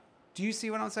 Yeah. Do you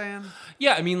see what I'm saying?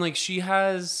 Yeah, I mean, like she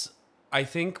has, I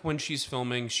think when she's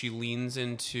filming, she leans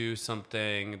into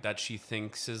something that she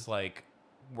thinks is like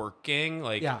working.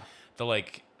 Like the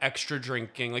like extra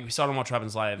drinking, like we saw it on Watch What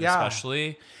Happens Live,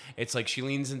 especially. It's like she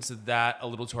leans into that a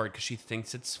little too hard because she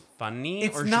thinks it's funny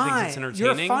it's or not. she thinks it's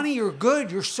entertaining. You're funny, you're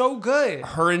good, you're so good.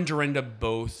 Her and Dorinda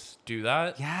both do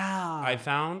that. Yeah. I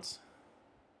found.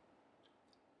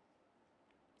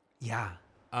 Yeah.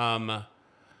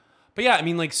 But yeah, I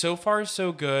mean, like, so far,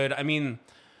 so good. I mean,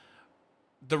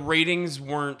 the ratings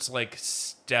weren't, like,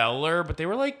 stellar, but they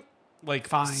were, like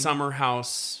fine. Summer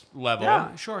House level.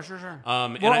 Yeah, sure.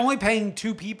 We're only paying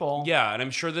 2 people. Yeah, and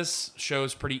I'm sure this show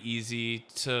is pretty easy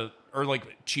to, or,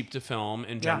 like, cheap to film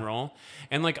in general.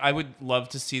 And, like, I would love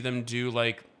to see them do,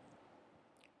 like,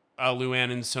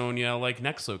 Luann and Sonia, like,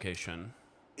 next location.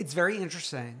 It's very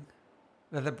interesting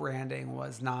that the branding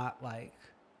was not, like,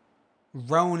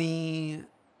 Roni...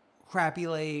 Crappy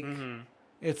Lake. Mm-hmm.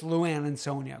 It's Luann and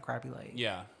Sonia, Crappy Lake.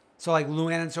 Yeah. So like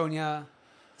Luann and Sonia,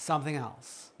 something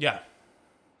else. Yeah.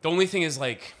 The only thing is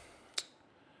like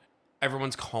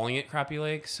everyone's calling it Crappy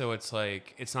Lake, so it's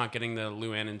like it's not getting the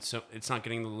Luann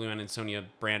and Sonia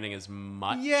branding as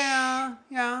much. Yeah,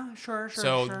 sure.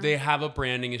 So they have a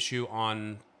branding issue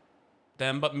on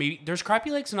them, but maybe there's Crappy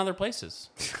Lakes in other places.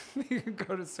 You can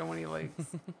go to so many lakes.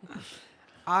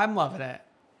 I'm loving it.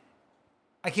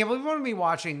 I can't believe I'm going to be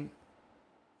watching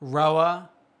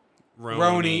Roa,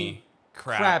 Roni,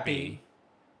 Crappy.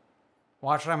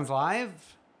 Watch What Happens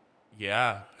Live?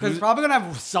 Yeah. Because it's probably going to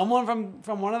have someone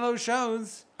from one of those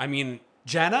shows. I mean...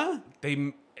 Jenna?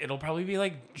 It'll probably be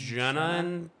like Jenna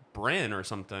and Bryn or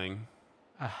something.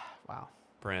 Wow.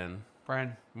 Bryn.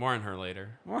 More on her later.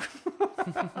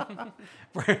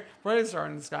 Bryn is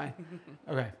starting in the sky.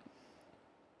 Okay.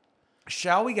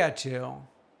 Shall we get to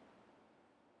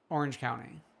Orange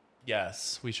County?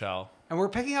 Yes, we shall. And we're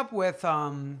picking up with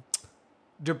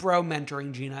Dubrow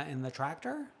mentoring Gina in the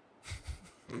tractor.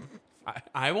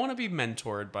 I want to be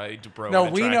mentored by Dubrow. No,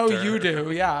 we know you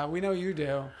do. Yeah, we know you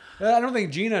do. I don't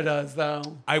think Gina does, though.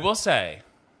 I will say,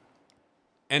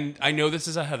 and I know this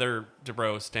is a Heather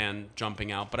Dubrow stan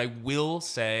jumping out, but I will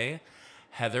say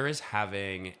Heather is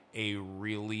having a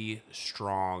really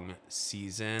strong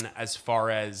season as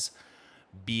far as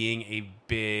being a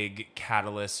big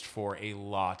catalyst for a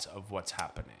lot of what's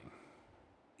happening.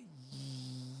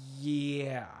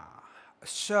 Yeah.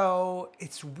 So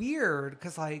it's weird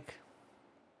because, like,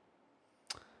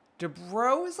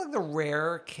 Dubrow is like the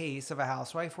rare case of a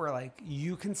housewife where, like,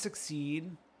 you can succeed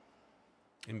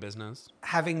in business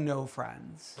having no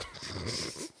friends.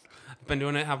 I've been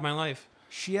doing it half my life.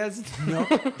 She has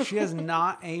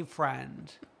not a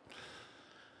friend.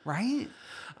 Right?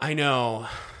 I know.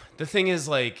 The thing is,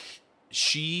 like,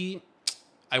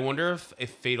 I wonder if a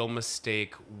fatal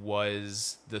mistake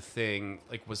was the thing,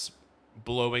 like, was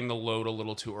blowing the load a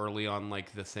little too early on,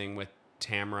 like, the thing with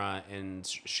Tamra and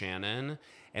Shannon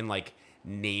and, like,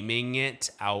 naming it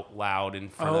out loud in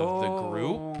front of the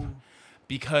group.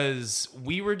 Because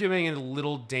we were doing a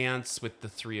little dance with the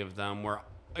three of them where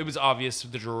it was obvious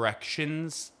the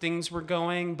directions things were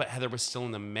going, but Heather was still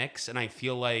in the mix. And I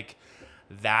feel like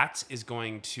that is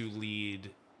going to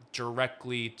lead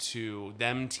directly to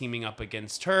them teaming up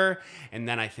against her. And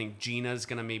then I think Gina's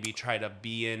going to maybe try to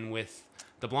be in with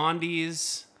the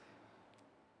Blondies.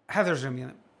 Heather's going to be in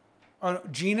it. Oh,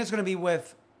 Gina's going to be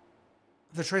with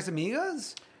the Tres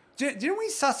Amigas? Didn't we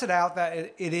suss it out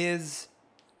that it is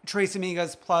Tres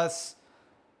Amigas plus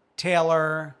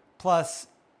Taylor plus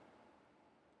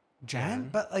Jen?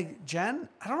 But, like, Jen?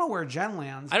 I don't know where Jen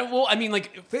lands. Isn't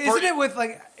it with,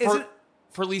 like...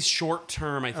 For at least short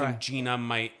term, I think right. Gina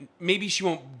might... Maybe she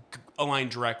won't align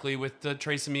directly with the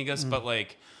Tres Amigas, but,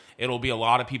 like, it'll be a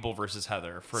lot of people versus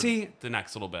Heather for the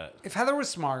next little bit. If Heather was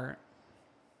smart...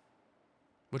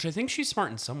 Which I think she's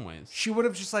smart in some ways. She would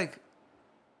have just, like,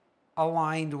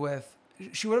 aligned with...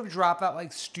 She would have dropped that,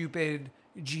 like, stupid...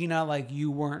 Gina, like, you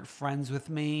weren't friends with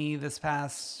me this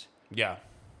past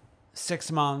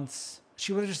 6 months.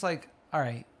 She would have just, like, all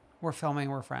right, we're filming,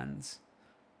 we're friends.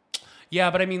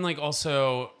 Yeah, but I mean, like,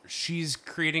 also, she's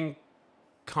creating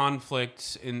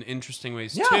conflict in interesting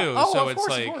ways, too. Oh, so of it's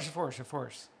course, of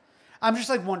course. I'm just,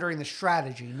 like, wondering the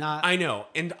strategy, not... I know.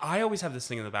 And I always have this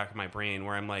thing in the back of my brain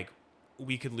where I'm like,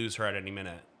 we could lose her at any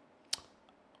minute.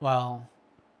 Well,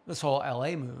 this whole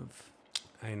LA move.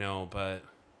 I know, but...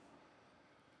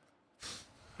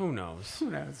 Who knows?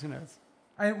 Who knows?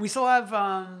 We still have...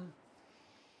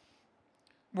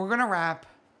 We're going to wrap.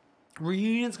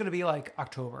 Reunion's going to be like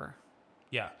October.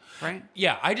 Yeah. Right?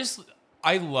 Yeah. I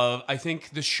think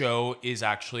the show is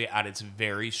actually at its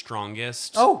very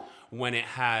strongest. When it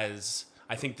has,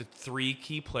 I think the three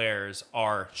key players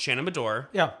are Shannon Beador.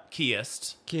 Yeah.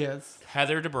 Keyest. Keyest.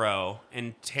 Heather Dubrow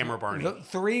and Tamara Barney. The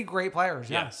three great players.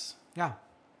 Yeah. Yes. Yeah.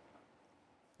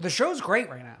 The show's great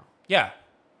right now. Yeah.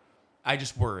 I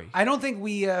just worry. I don't think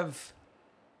we have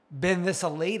been this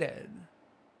elated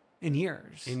in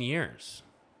years.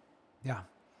 Yeah.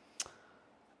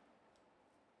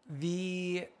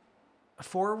 The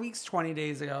 4 weeks, 20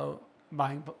 days ago,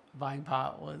 buying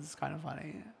pot was kind of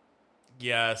funny.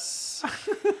 Yes.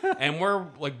 And we're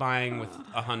like buying with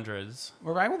hundreds.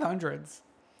 We're buying with hundreds.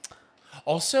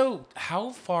 Also, how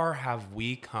far have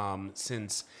we come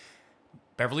since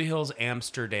Beverly Hills,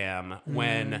 Amsterdam,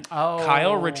 when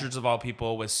Kyle Richards, of all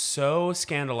people, was so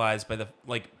scandalized by the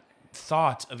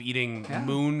thought of eating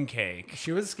moon cake.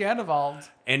 She was scandaled.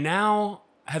 And now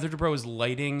Heather Dubrow is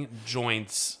lighting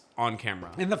joints on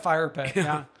camera. In the fire pit,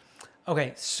 yeah.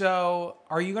 Okay, so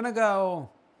are you going to go...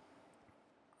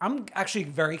 I'm actually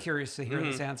very curious to hear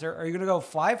this answer. Are you going to go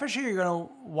fly fishing or are you going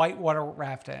to whitewater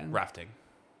rafting? Rafting.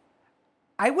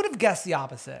 I would have guessed the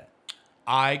opposite.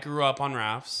 I grew up on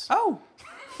rafts. Oh.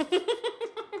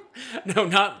 No,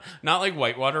 not like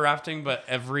whitewater rafting, but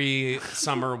every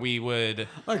summer we would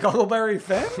like Huckleberry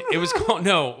Finn. It was called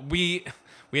we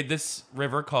had this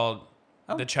river called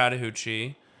the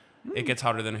Chattahoochee. It gets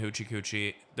hotter than a hoochie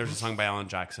coochie. There's a song by Alan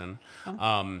Jackson.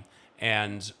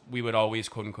 And we would always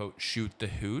quote unquote shoot the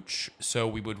hooch. So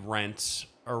we would rent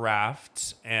a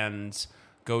raft and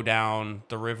go down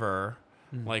the river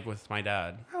like with my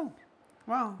dad. Oh.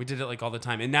 Wow. We did it like all the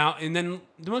time. And then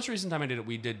the most recent time I did it,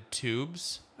 we did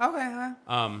tubes. Okay.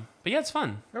 But yeah, it's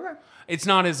fun. Okay. It's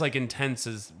not as like intense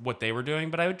as what they were doing,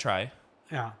 but I would try.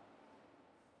 Yeah.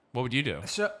 What would you do?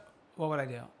 So, what would I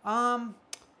do?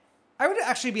 I would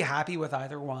actually be happy with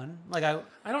either one. Like I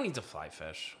don't need to fly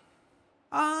fish.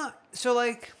 So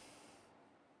like,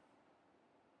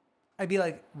 I'd be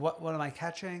like, what am I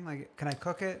catching? Like, can I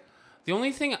cook it? The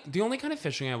only kind of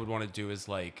fishing I would want to do is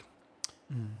like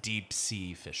deep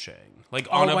sea fishing, like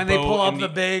on a boat. When they pull up the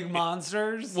big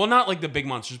monsters. Well, not like the big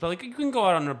monsters, but like you can go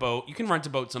out on a boat. You can rent a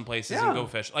boat some places and go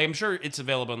fish. Like I'm sure it's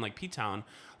available in like P-Town.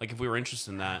 Like if we were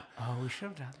interested in that. Oh, we should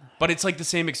have done that. But it's like the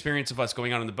same experience of us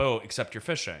going out on the boat, except you're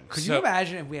fishing. Could you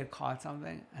imagine if we had caught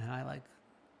something and I like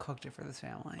cooked it for this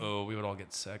family? Oh, we would all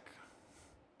get sick.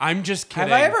 I'm just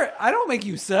kidding. I don't make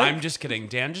you sick. I'm just kidding.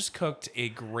 Dan just cooked a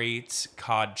great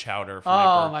cod chowder for my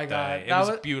birthday. Oh my God.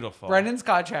 It was beautiful. Brendan's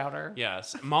cod chowder.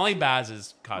 Yes. Molly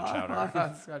Baz's cod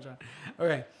chowder.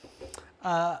 Okay.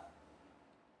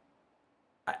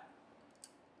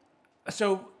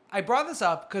 So I brought this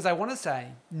up because I want to say,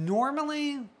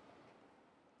 normally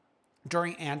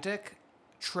during antic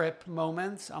trip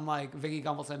moments, I'm like Vicky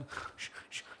Gumbelson.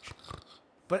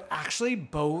 But actually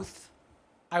both,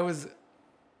 I was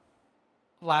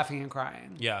laughing and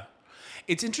crying. Yeah.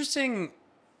 It's interesting.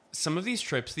 Some of these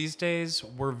trips these days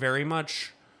were very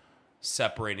much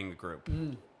separating the group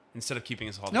instead of keeping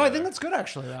us all together. No, I think that's good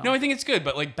actually, though. No, I think it's good.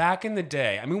 But like back in the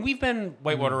day, I mean, we've been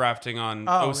whitewater rafting on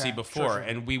OC before, sure.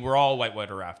 and we were all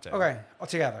whitewater rafting. Okay, all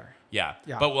together. Yeah.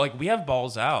 But like we have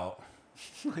balls out.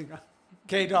 Oh my God.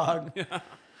 K-Dog. Yeah.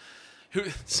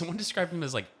 Someone described him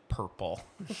as like purple.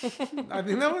 I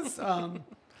think that was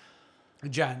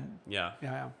Jen. Yeah.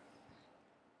 Yeah.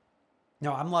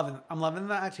 No, I'm loving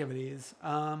the activities.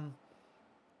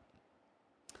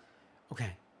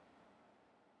 Okay.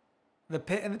 The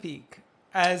Pit and the Peak,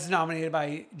 as nominated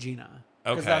by Gina.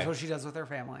 Because that's what she does with her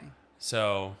family.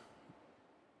 So,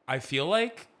 I feel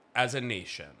like, as a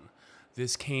nation,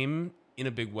 this came in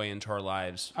a big way into our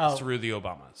lives through the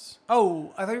Obamas.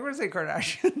 Oh, I thought you were going to say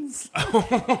Kardashians.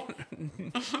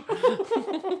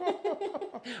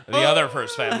 The other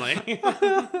first family.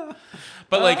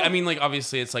 But like, I mean, like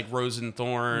obviously it's like Rose and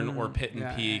Thorn or Pit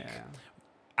and Peak. Yeah.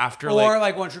 After or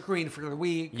like Once You're Queen for the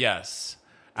week. Yes.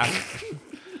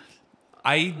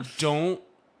 I don't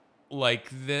like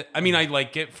that. I mean, I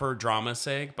like it for drama's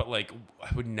sake, but like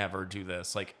I would never do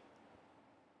this. Like,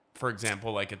 for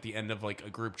example, like at the end of like a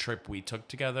group trip we took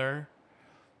together.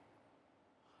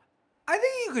 I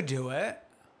think you could do it.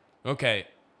 Okay.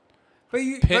 But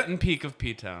you Pit and Peak of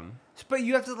P-Town. But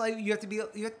you have to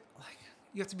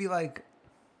be like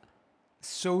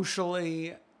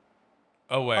socially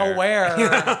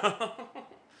aware.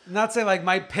 Not say like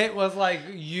my pit was like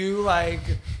you like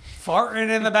farting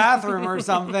in the bathroom or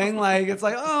something. Like it's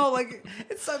like, oh, like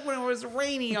it sucked when it was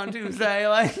rainy on Tuesday.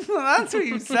 Like that's what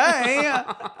you say.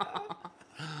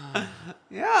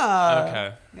 Yeah.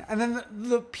 Okay. And then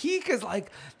the peak is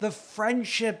like the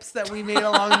friendships that we made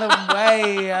along the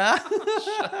way.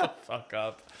 Shut the fuck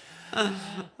up.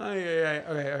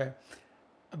 Okay.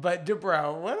 But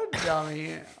Debra, what a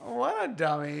dummy. What a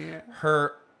dummy.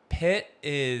 Her pit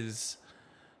is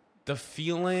the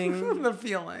feeling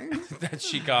that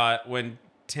she got when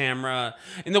Tamra,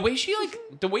 and the way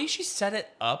she set it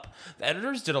up, the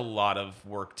editors did a lot of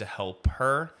work to help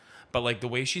her, but like the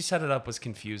way she set it up was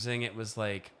confusing. It was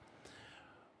like,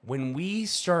 when we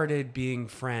started being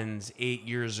friends 8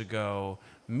 years ago,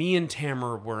 me and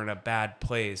Tamra were in a bad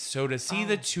place. So to see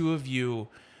the two of you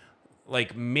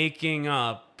like making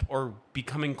up or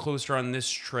becoming closer on this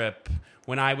trip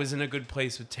when I was in a good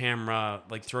place with Tamra,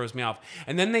 like throws me off.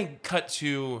 And then they cut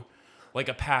to like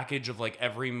a package of like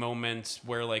every moment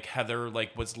where like Heather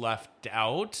like was left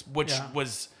out, which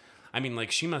was, I mean,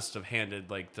 like she must have handed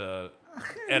like the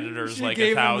editors like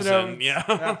 1,000.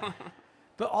 Yeah.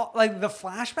 But all, like the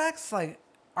flashbacks like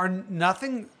are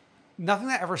nothing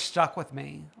that ever stuck with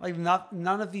me. Like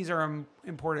none of these are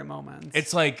important moments.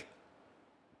 It's like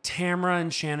Tamra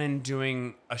and Shannon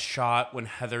doing a shot when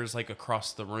Heather's like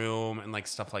across the room and like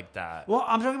stuff like that. Well,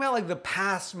 I'm talking about like the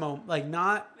past moment, like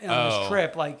not on this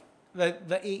trip, like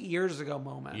the 8 years ago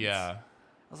moments. Yeah.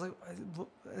 was like,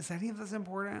 is any of this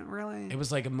important, really? It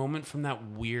was like a moment from that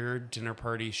weird dinner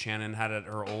party Shannon had at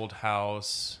her old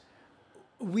house.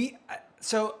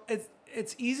 So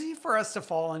it's easy for us to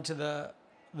fall into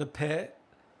the pit,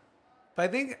 but I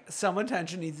think some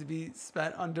attention needs to be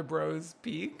spent on Dubrov's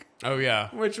peak. Oh, yeah.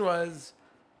 Which was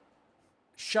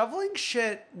shoveling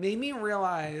shit made me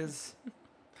realize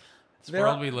This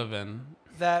world we live in.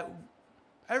 That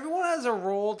everyone has a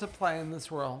role to play in this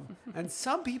world, and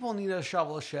some people need to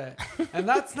shovel shit, and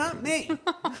that's not me.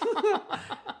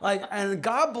 And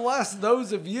God bless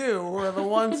those of you who are the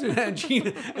ones who, and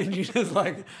Gina's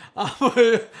like, I'm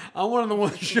one of the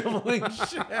ones shoveling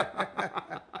shit.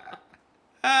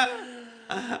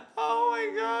 Oh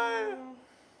my God.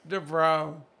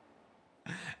 Dubrow.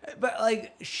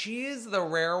 But she is the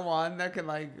rare one that can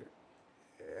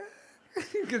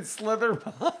you can slither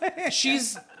by.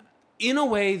 She's in a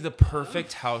way the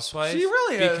perfect housewife. She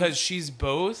really is. Because she's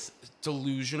both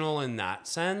delusional in that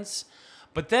sense,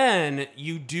 but then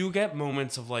you do get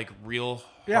moments of real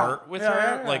heart with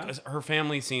her. Yeah. Her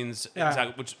family scenes,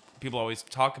 exactly, which people always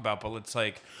talk about, but it's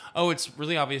it's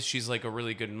really obvious she's a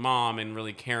really good mom and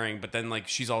really caring, but then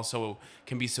she's also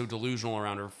can be so delusional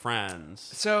around her friends.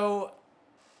 So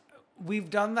we've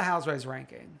done the Housewives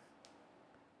ranking.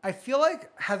 I feel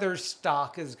like Heather's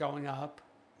stock is going up.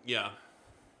 Yeah.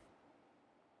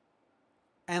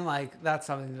 And that's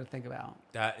something to think about.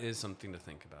 That is something to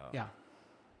think about. Yeah.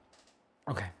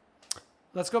 Okay.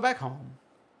 Let's go back home.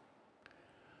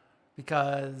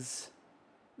 Because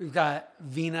we've got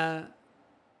Vina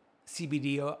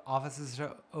CBD offices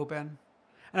to open.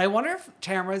 And I wonder if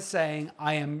Tamara's saying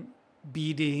I am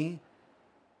BD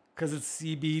because it's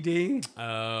CBD.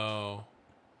 Oh.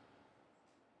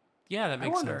 Yeah, that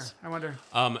makes sense. I wonder.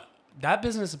 That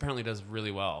business apparently does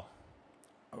really well.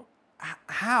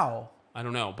 How? I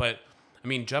don't know, but I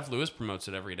mean, Jeff Lewis promotes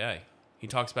it every day. He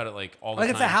talks about it all the time.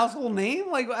 It's a household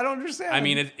name? I don't understand. I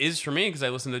mean, it is for me because I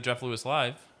listen to Jeff Lewis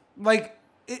live. Okay.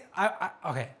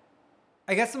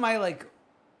 I guess my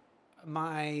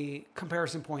my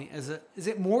comparison point is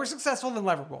it more successful than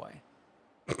Loverboy?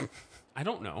 I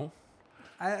don't know.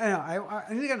 I know.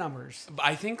 I need to get numbers. But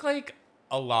I think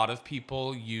a lot of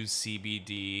people use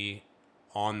CBD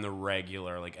on the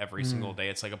regular, every single day.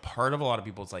 It's a part of a lot of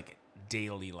people's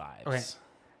daily lives. Okay.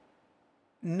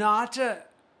 Not to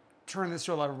turn this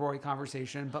to a Loverboy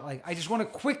conversation, but I just want to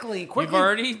quickly. You've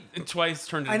already twice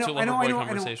turned it into a Loverboy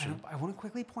conversation. I want to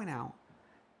quickly point out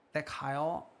that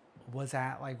Kyle was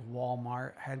at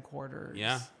Walmart headquarters.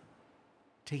 Yeah.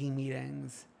 Taking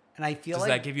meetings. And I feel Does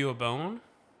that give you a bone?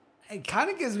 It kind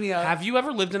of gives me a... Have you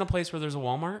ever lived in a place where there's a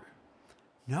Walmart?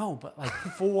 No, but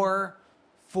for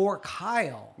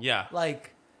Kyle. Yeah.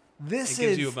 This it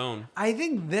gives you a bone. I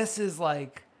think this is I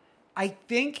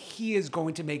think he is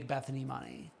going to make Bethany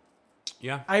money.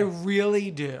 Yeah. I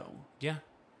really do. Yeah.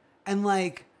 And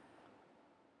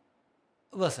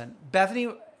listen, Bethany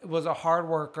was a hard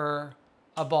worker,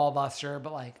 a ball buster,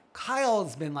 but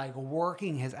Kyle's been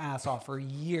working his ass off for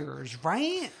years,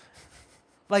 right?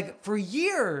 For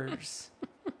years.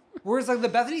 Whereas the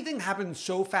Bethany thing happened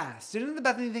so fast. Didn't the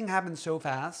Bethany thing happen so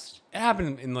fast? It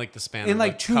happened in the span of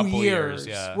a 2 couple years.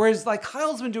 Yeah. Whereas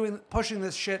Kyle's been pushing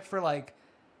this shit for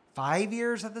 5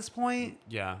 years at this point.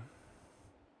 Yeah.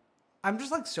 I'm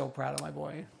just so proud of my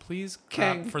boy. Please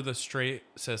clap for the straight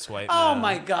cis white Oh man.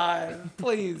 my God.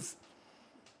 Please.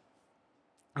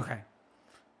 Okay.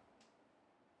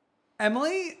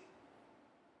 Emily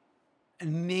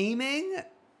naming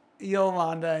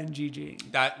Yolanda and Gigi.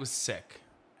 That was sick.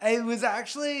 It was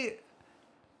actually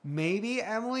maybe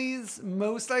Emily's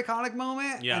most iconic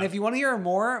moment. Yeah. And if you want to hear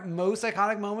more most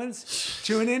iconic moments,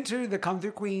 tune into the Come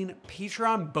Through Queen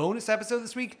Patreon bonus episode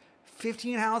this week.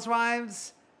 15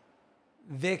 Housewives,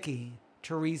 Vicky,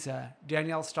 Teresa,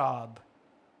 Danielle Staub,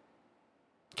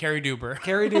 Carrie Duber.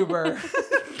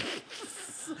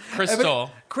 Crystal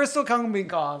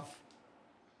Kungbinkov.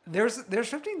 There's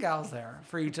 15 gals there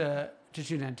for you to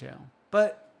tune into.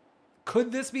 But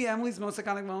could this be Emily's most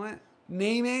iconic moment?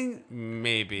 Naming?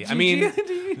 Maybe. Gigi? I mean,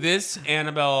 this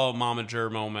Annabelle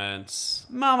Momager moment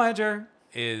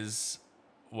is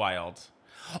wild.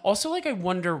 Also, I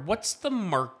wonder, what's the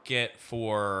market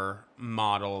for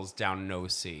models down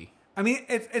Nosy? I mean,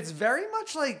 it's very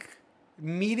much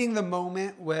meeting the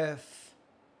moment with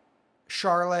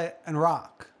Charlotte and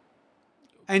Rock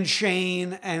and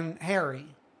Shane and Harry.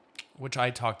 Which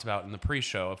I talked about in the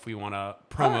pre-show, if we want to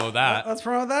promo that. Let's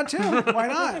promote that too. Why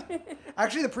not?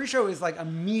 Actually, the pre-show is a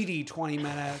meaty 20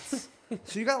 minutes.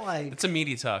 So you got It's a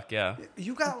meaty tuck, yeah.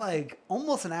 You got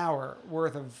almost an hour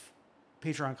worth of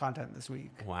Patreon content this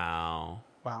week. Wow.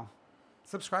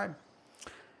 Subscribe.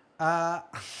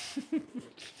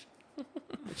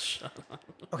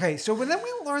 Okay, so then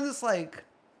we learn this like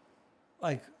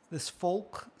this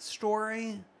folk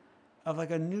story of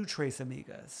like a new Tres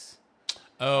Amigas.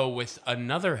 Oh, with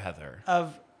another Heather.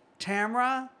 Of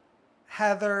Tamra,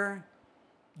 Heather,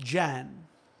 Jen.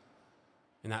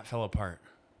 And that fell apart.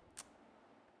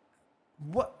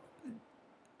 What?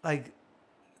 Like,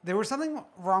 there was something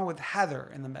wrong with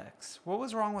Heather in the mix. What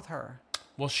was wrong with her?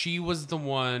 Well, she was the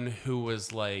one who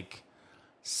was like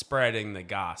spreading the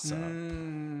gossip.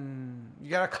 You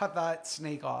gotta cut that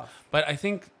snake off. But I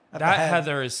think that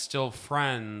Heather is still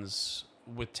friends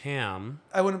with Tam.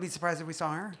 I wouldn't be surprised if we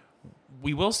saw her.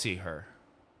 We will see her.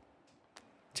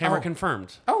 Tamara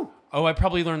confirmed. Oh, I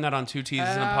probably learned that on 2 T's in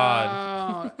a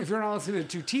pod. If you're not listening to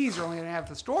 2 T's, you're only going to have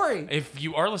the story. If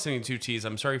you are listening to 2 T's,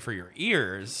 I'm sorry for your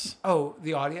ears. Oh,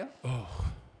 the audio? Oh.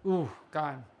 Ooh,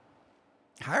 God.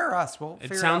 Hire us.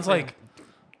 It sounds like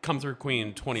Come Through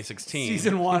Queen 2016.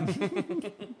 Season 1.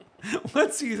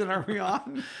 What season are we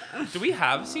on? Do we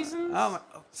have seasons?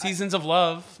 Seasons of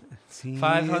Love.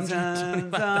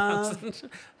 525,000.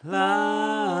 Love.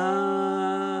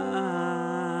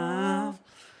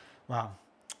 Wow.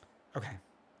 Okay.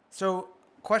 So,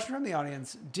 question from the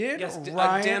audience. Did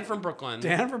Ryan... Dan from Brooklyn.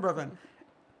 Dan from Brooklyn.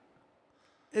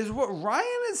 Is what Ryan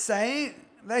is saying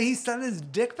that he sent his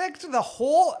dick pic to the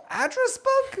whole address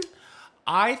book?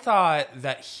 I thought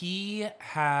that he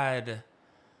had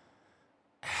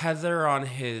Heather on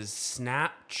his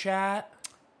Snapchat.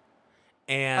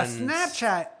 And a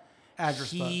Snapchat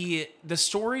address book. The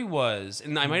story was,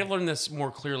 and I might have learned this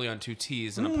more clearly on 2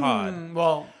 T's in a pod.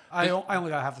 Well, I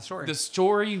only got half the story. The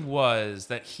story was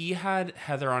that he had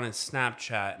Heather on his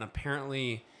Snapchat, and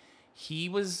apparently he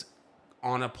was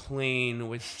on a plane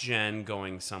with Jen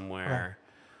going somewhere,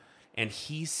 and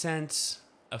he sent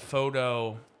a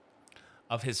photo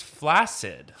of his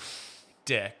flaccid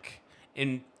dick,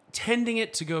 intending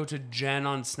it to go to Jen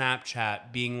on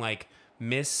Snapchat, being like,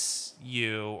 miss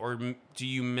you, or do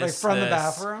you miss from this? The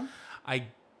bathroom? I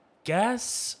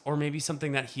guess, or maybe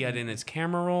something that he had in his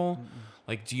camera roll.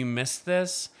 Like, do you miss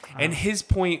this? And his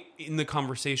point in the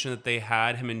conversation that they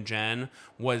had, him and Jen,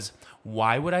 was,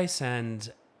 why would I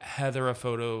send Heather a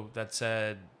photo that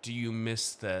said, do you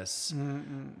miss this?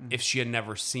 If she had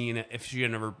never seen it,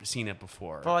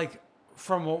 before. But like,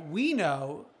 from what we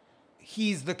know,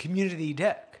 he's the community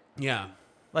dick. Yeah.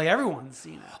 Like, everyone's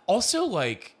seen it. Also,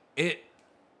 like,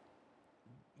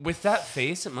 with that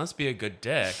face, it must be a good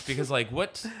dick, because like,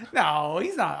 what? No,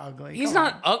 he's not ugly. He's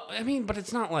not. I mean, but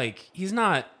it's not like he's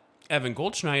not Evan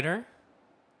Goldschneider.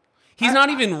 He's not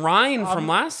even Ryan from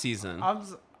last season.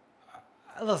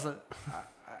 Listen,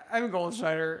 Evan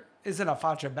Goldschneider isn't a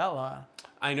Faccia Bella.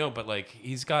 I know, but like,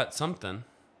 he's got something.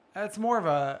 That's more of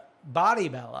a Body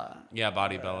Bella. Yeah,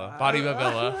 Body Bella. Body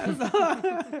Bella.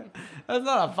 That's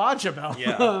not a Faccia Bella.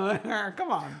 Yeah.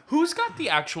 Come on. Who's got the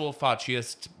actual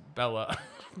Facciest Bella?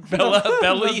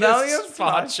 Belliest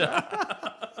Faccia.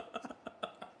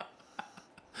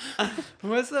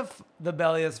 Who is the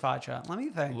belliest Faccia? Let me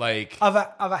think. Like of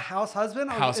a house husband.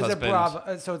 Or house is husband. It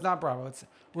Bravo? So it's not Bravo.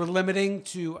 We're limiting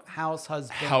to house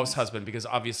husband. House husband, because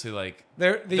obviously, like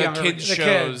the kids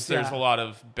shows, there's a lot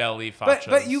of belly Faccias.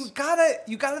 But you gotta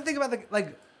think about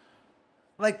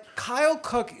like Kyle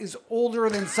Cook is older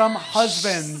than some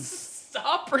husbands.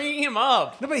 Stop bringing him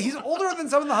up. No, but he's older than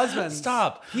some of the husbands.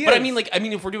 Stop. But I mean,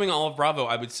 if we're doing all of Bravo,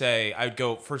 I would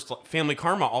go first. Family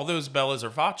Karma. All those Bellas are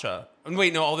Faccia. And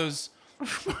wait, no, all those.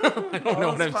 I don't know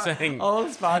what I'm saying. All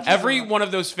those Faccias. Every one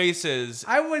of those faces.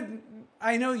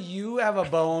 I know you have a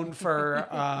bone for.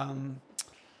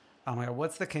 Oh my God,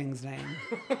 what's the king's name?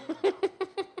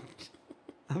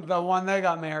 The one that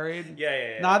got married.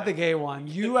 Yeah. Not the gay one.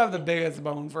 You have the biggest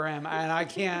bone for him, and I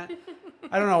can't.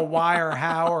 I don't know why or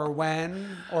how or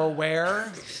when or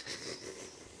where.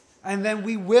 And then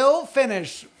we will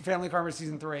finish Family Karma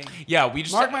season 3. Yeah, we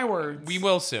just mark my words. We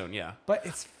will soon. Yeah, but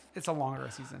it's a longer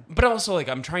season. But also, like,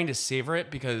 I'm trying to savor it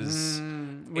because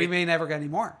we may never get any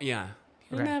more. Yeah,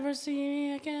 you'll never see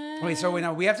me again. Wait, so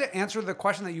we have to answer the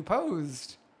question that you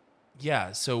posed.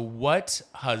 Yeah. So what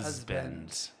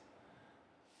husband?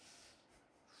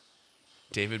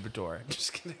 David Bedore.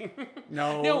 Just kidding.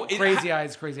 No, Crazy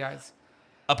Eyes.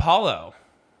 Apollo.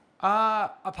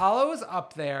 Apollo's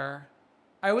up there.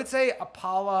 I would say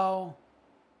Apollo.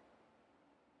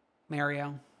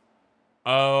 Mario.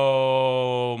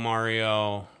 Oh,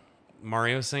 Mario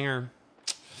Singer.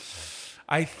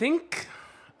 I think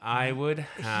I would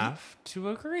have to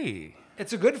agree.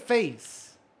 It's a good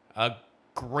face. A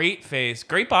great face.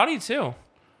 Great body, too.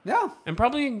 Yeah. And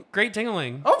probably great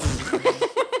ding-a-ling. Oh.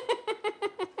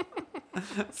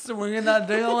 Swinging that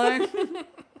ding-a-ling.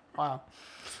 Wow.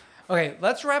 Okay,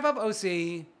 let's wrap up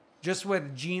OC just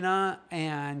with Gina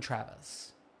and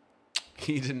Travis.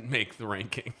 He didn't make the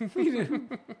ranking.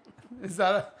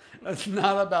 That's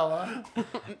not a Bella.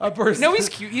 A person. No, he's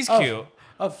cute. He's cute.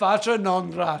 A facia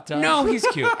non grata. No, he's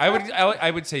cute. I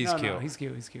would say he's cute. No, he's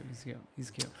cute. He's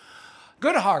cute.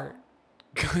 Good heart.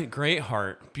 Great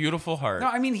heart. Beautiful heart. No,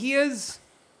 I mean, he is,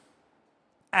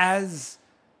 as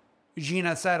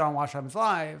Gina said on Watch What Happens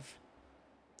Live,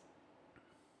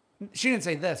 she didn't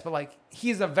say this, but like,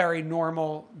 he's a very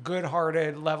normal,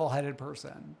 good-hearted, level-headed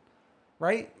person.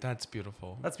 Right? That's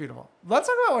beautiful. Let's talk about Watch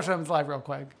What Happens Live real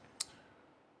quick.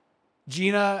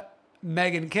 Gina,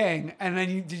 Megan King, and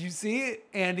then did you see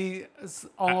Andy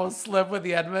almost slip with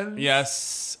the Edmonds?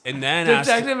 Yes, and then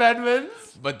Detective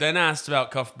Edmonds. But then asked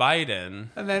about Cuff Biden.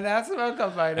 And then asked about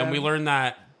Cuff Biden. And we learned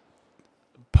that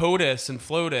POTUS and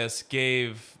FLOTUS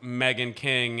gave Megan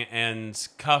King and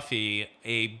Cuffy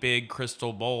a big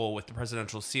crystal bowl with the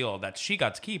presidential seal that she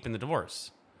got to keep in the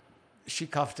divorce. She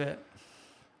cuffed it.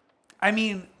 I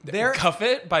mean, Cuff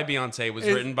It by Beyonce was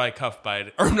written by Cuff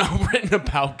Biden. Or no, written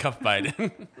about Cuff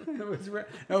Biden.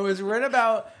 It was written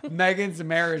about Megan's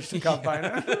marriage to Cuff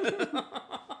Biden.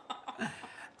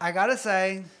 I gotta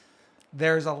say,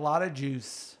 there's a lot of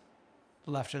juice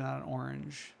left in that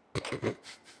orange.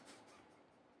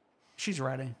 She's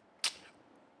ready.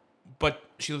 But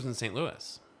she lives in St.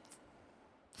 Louis.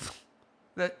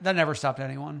 That never stopped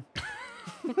anyone.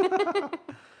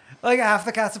 Like half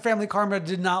the cast of Family Karma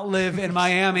did not live in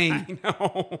Miami. I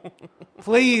know.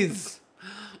 Please.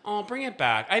 Oh, bring it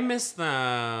back. I miss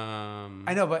them.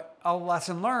 I know, but a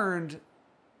lesson learned.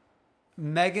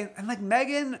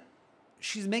 Megan,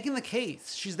 she's making the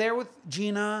case. She's there with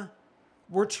Gina.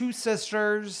 We're two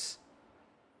sisters.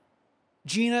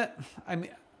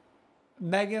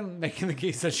 Megan making the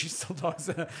case that she still talks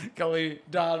to Kelly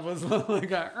Dodd was like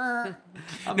no,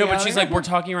 but she's like, we're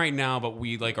talking right now, but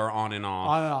we like are on and off.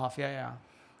 On and off, yeah.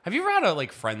 Have you ever had a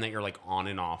like friend that you're like on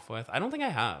and off with? I don't think I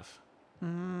have.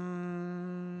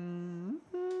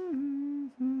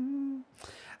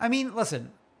 I mean, listen,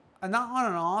 I'm not on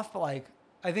and off, but like,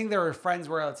 I think there are friends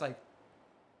where it's like,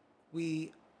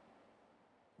 we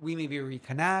maybe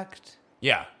reconnect.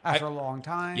 Yeah. After a long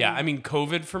time. Yeah. I mean,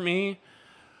 COVID for me.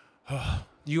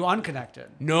 You unconnected.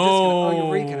 No.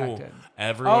 You reconnected.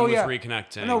 Everyone was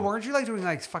reconnecting. No, weren't you like doing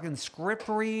like fucking script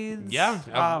reads? Yeah.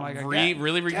 Oh my God.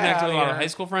 Really reconnected with a lot of high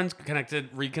school friends,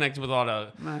 reconnected with a lot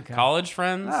of college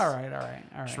friends. All right.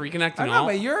 Just reconnecting I know,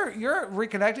 but you're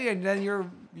reconnecting and then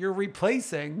you're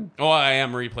replacing. Oh, I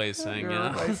am replacing.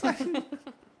 Replacing.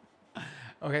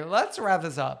 Okay, let's wrap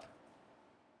this up.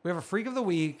 We have a freak of the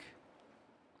week.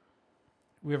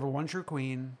 We have a one true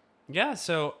queen. Yeah,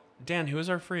 so Dan, who is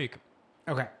our freak?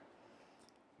 Okay.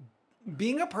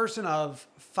 Being a person of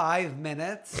 5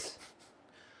 minutes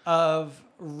of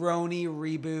Roni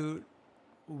reboot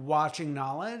watching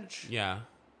knowledge. Yeah.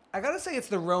 I gotta say it's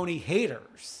the Roni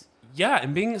haters. Yeah,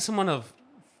 and being someone of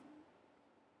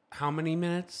how many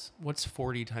minutes? What's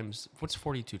 42 times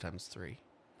 3?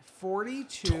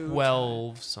 42.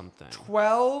 12 something.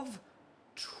 12.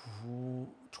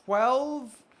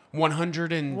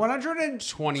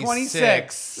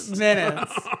 126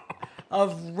 minutes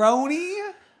of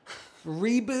Roni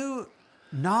reboot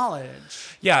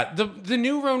knowledge. Yeah, the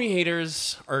new Roni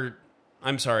haters are,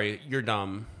 I'm sorry, you're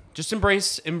dumb. Just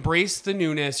embrace the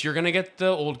newness. You're going to get the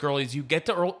old girlies. You get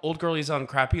the old girlies on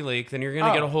Crappy Lake, then you're going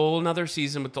to get a whole another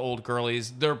season with the old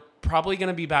girlies. They're probably going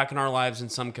to be back in our lives in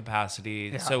some capacity.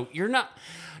 Yeah. So you're not...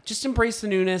 Just embrace the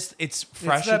newness. It's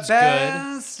fresh. It's the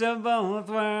best of both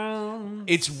worlds.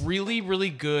 It's really, really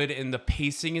good, and the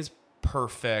pacing is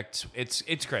perfect. It's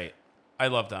great. I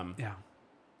love them. Yeah.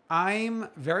 I'm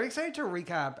very excited to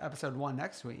recap episode 1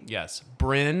 next week. Yes.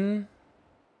 Bryn.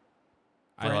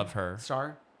 I love her.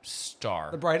 Star.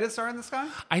 The brightest star in the sky?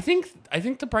 I think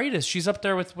the brightest. She's up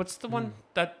there with, what's the one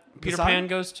that Peter Pan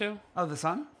goes to? Oh, the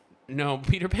sun? No,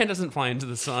 Peter Pan doesn't fly into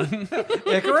the sun.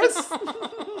 Icarus?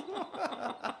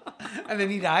 And then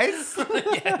he dies?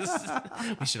 Yes.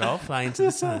 We should all fly into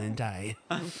the sun and die.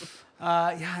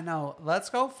 Let's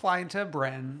go fly into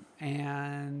Bryn.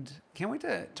 And can't wait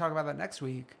to talk about that next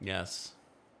week. Yes.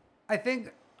 I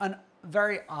think a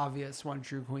very obvious one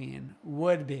true queen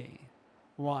would be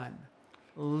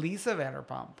Lisa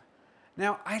Vanderpump.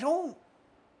 Now, I don't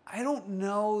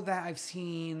know that I've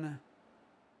seen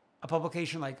a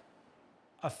publication like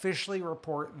officially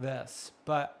report this,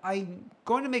 but I'm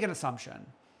going to make an assumption.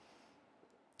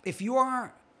 If you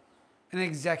are an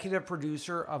executive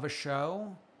producer of a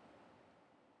show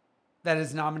that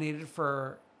is nominated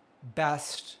for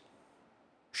Best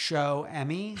Show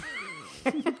Emmy.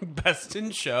 Best in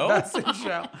Show? Best in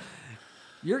Show.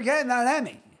 You're getting that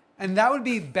Emmy. And that would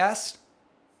be best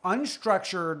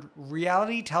unstructured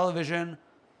reality television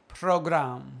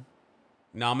program.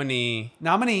 Nominee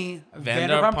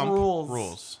Vanderpump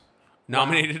Rules.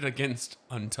 Nominated against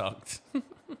Untucked.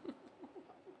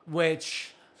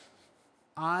 Which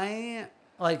I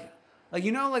like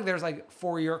there's like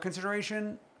for your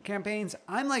consideration campaigns.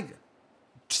 I'm like,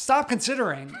 stop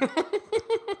considering.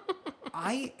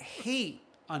 I hate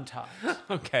Untucked.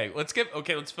 Okay, let's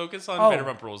focus on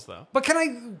Vanderpump Rules though. But can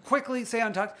I quickly say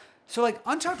Untucked? So like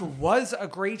Untucked was a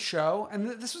great show, and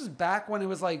this was back when it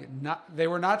was like they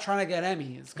were not trying to get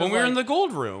Emmys. When we were in the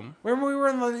Gold Room. When we were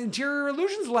in the Interior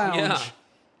Illusions Lounge.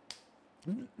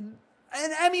 Yeah.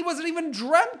 And Emmy wasn't even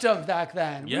dreamt of back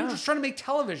then. Yeah. We were just trying to make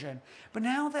television. But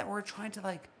now that we're trying to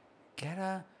like get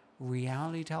a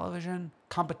reality television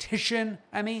competition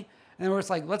Emmy, and then we're just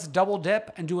like, let's double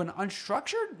dip and do an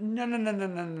unstructured?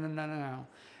 No.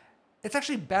 It's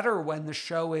actually better when the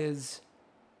show is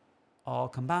all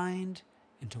combined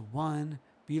into one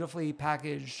beautifully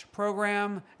packaged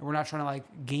program, and we're not trying to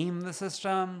like game the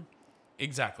system.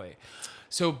 Exactly.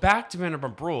 So back to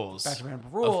Vanderpump Rules.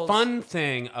 A fun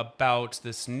thing about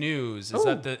this news is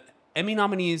that the Emmy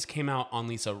nominees came out on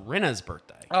Lisa Rinna's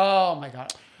birthday. Oh my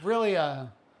God. Really,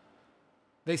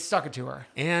 they stuck it to her.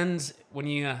 And when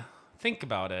you think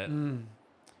about it,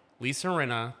 Lisa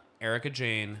Rinna, Erika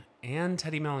Jayne, and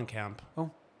Teddy Mellencamp,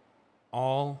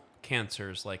 all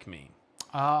cancers like me.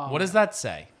 Oh. What does that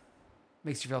say?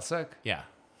 Makes you feel sick. Yeah.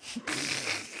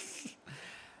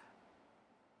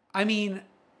 I mean,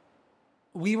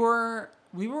 we were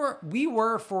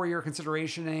for your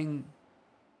considerationing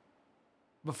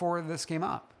before this came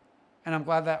up, and I'm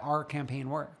glad that our campaign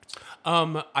worked.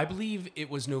 I believe it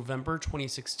was November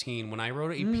 2016 when I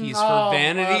wrote a piece for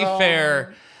Vanity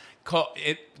Fair.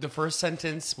 The first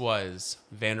sentence was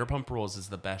Vanderpump Rules is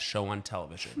the best show on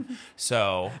television.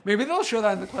 So maybe they'll show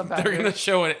that in the clip. They're gonna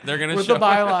show it. They're gonna with show the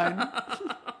byline.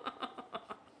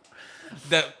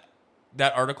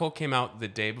 That article came out the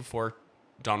day before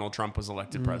Donald Trump was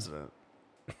elected president.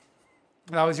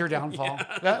 That was your downfall.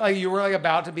 Yeah. That, like, you were like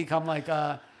about to become like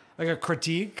a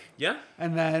critique. Yeah.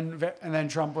 And then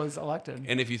Trump was elected.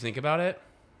 And if you think about it,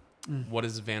 what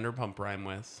does Vanderpump rhyme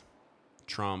with?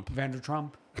 Trump.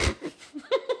 Trump.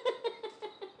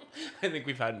 I think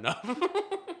we've had enough.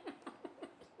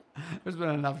 There's been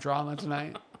enough drama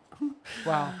tonight.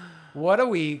 Wow. What a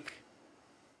week.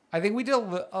 I think we did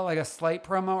a slight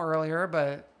promo earlier,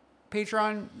 but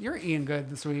Patreon, you're eating good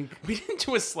this week. We didn't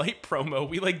do a slight promo.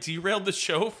 We derailed the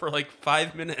show for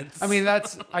 5 minutes. I mean,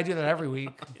 I do that every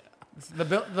week. Yeah. We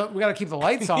got to keep the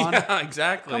lights on. Yeah,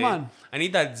 exactly. Come on. I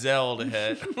need that Zelle to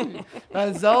hit.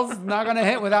 That Zelle's not going to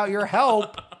hit without your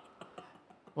help.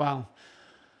 Wow.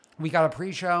 We got a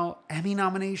pre-show, Emmy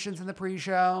nominations in the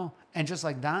pre-show, and just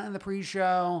like that in the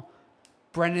pre-show,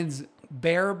 Brendan's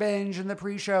Bear Binge in the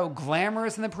pre-show,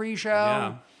 Glamorous in the pre-show.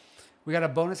 Yeah. We got a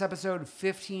bonus episode,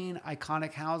 15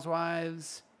 Iconic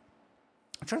Housewives.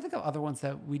 I'm trying to think of other ones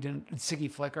that we didn't. Siggy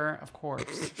Flicker, of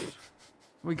course.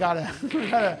 we gotta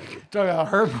talk about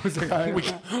her music.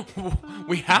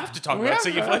 We have to talk about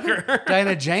Siggy Flicker.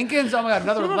 Diana Jenkins. Oh my God,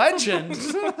 another legend.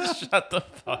 Shut the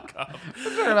fuck up.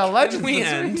 We're talking about legends. We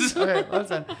end. Okay,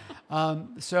 let's end.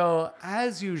 So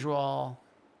as usual,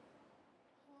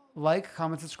 like,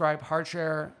 comment, subscribe, heart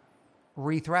share,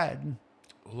 rethread.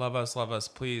 Love us,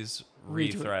 please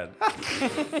rethread.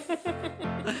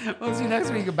 We'll see you next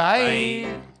week.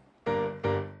 Bye.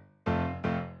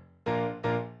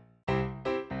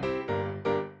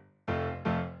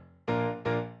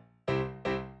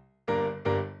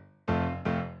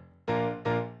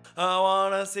 I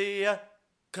wanna see ya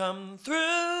come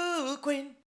through,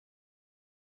 Queen.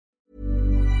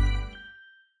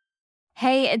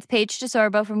 Hey, it's Paige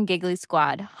DeSorbo from Giggly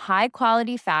Squad. High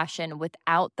quality fashion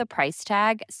without the price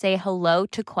tag. Say hello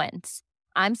to Quince.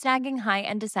 I'm snagging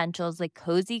high-end essentials like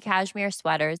cozy cashmere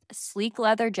sweaters, sleek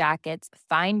leather jackets,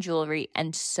 fine jewelry,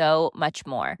 and so much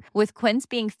more. With Quince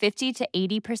being 50 to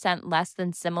 80% less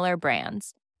than similar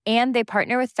brands. And they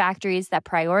partner with factories that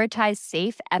prioritize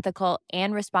safe, ethical,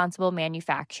 and responsible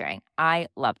manufacturing. I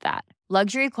love that.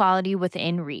 Luxury quality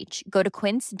within reach. Go to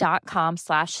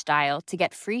quince.com/style to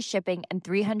get free shipping and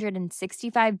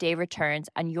 365-day returns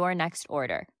on your next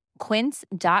order.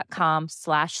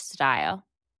 Quince.com/style.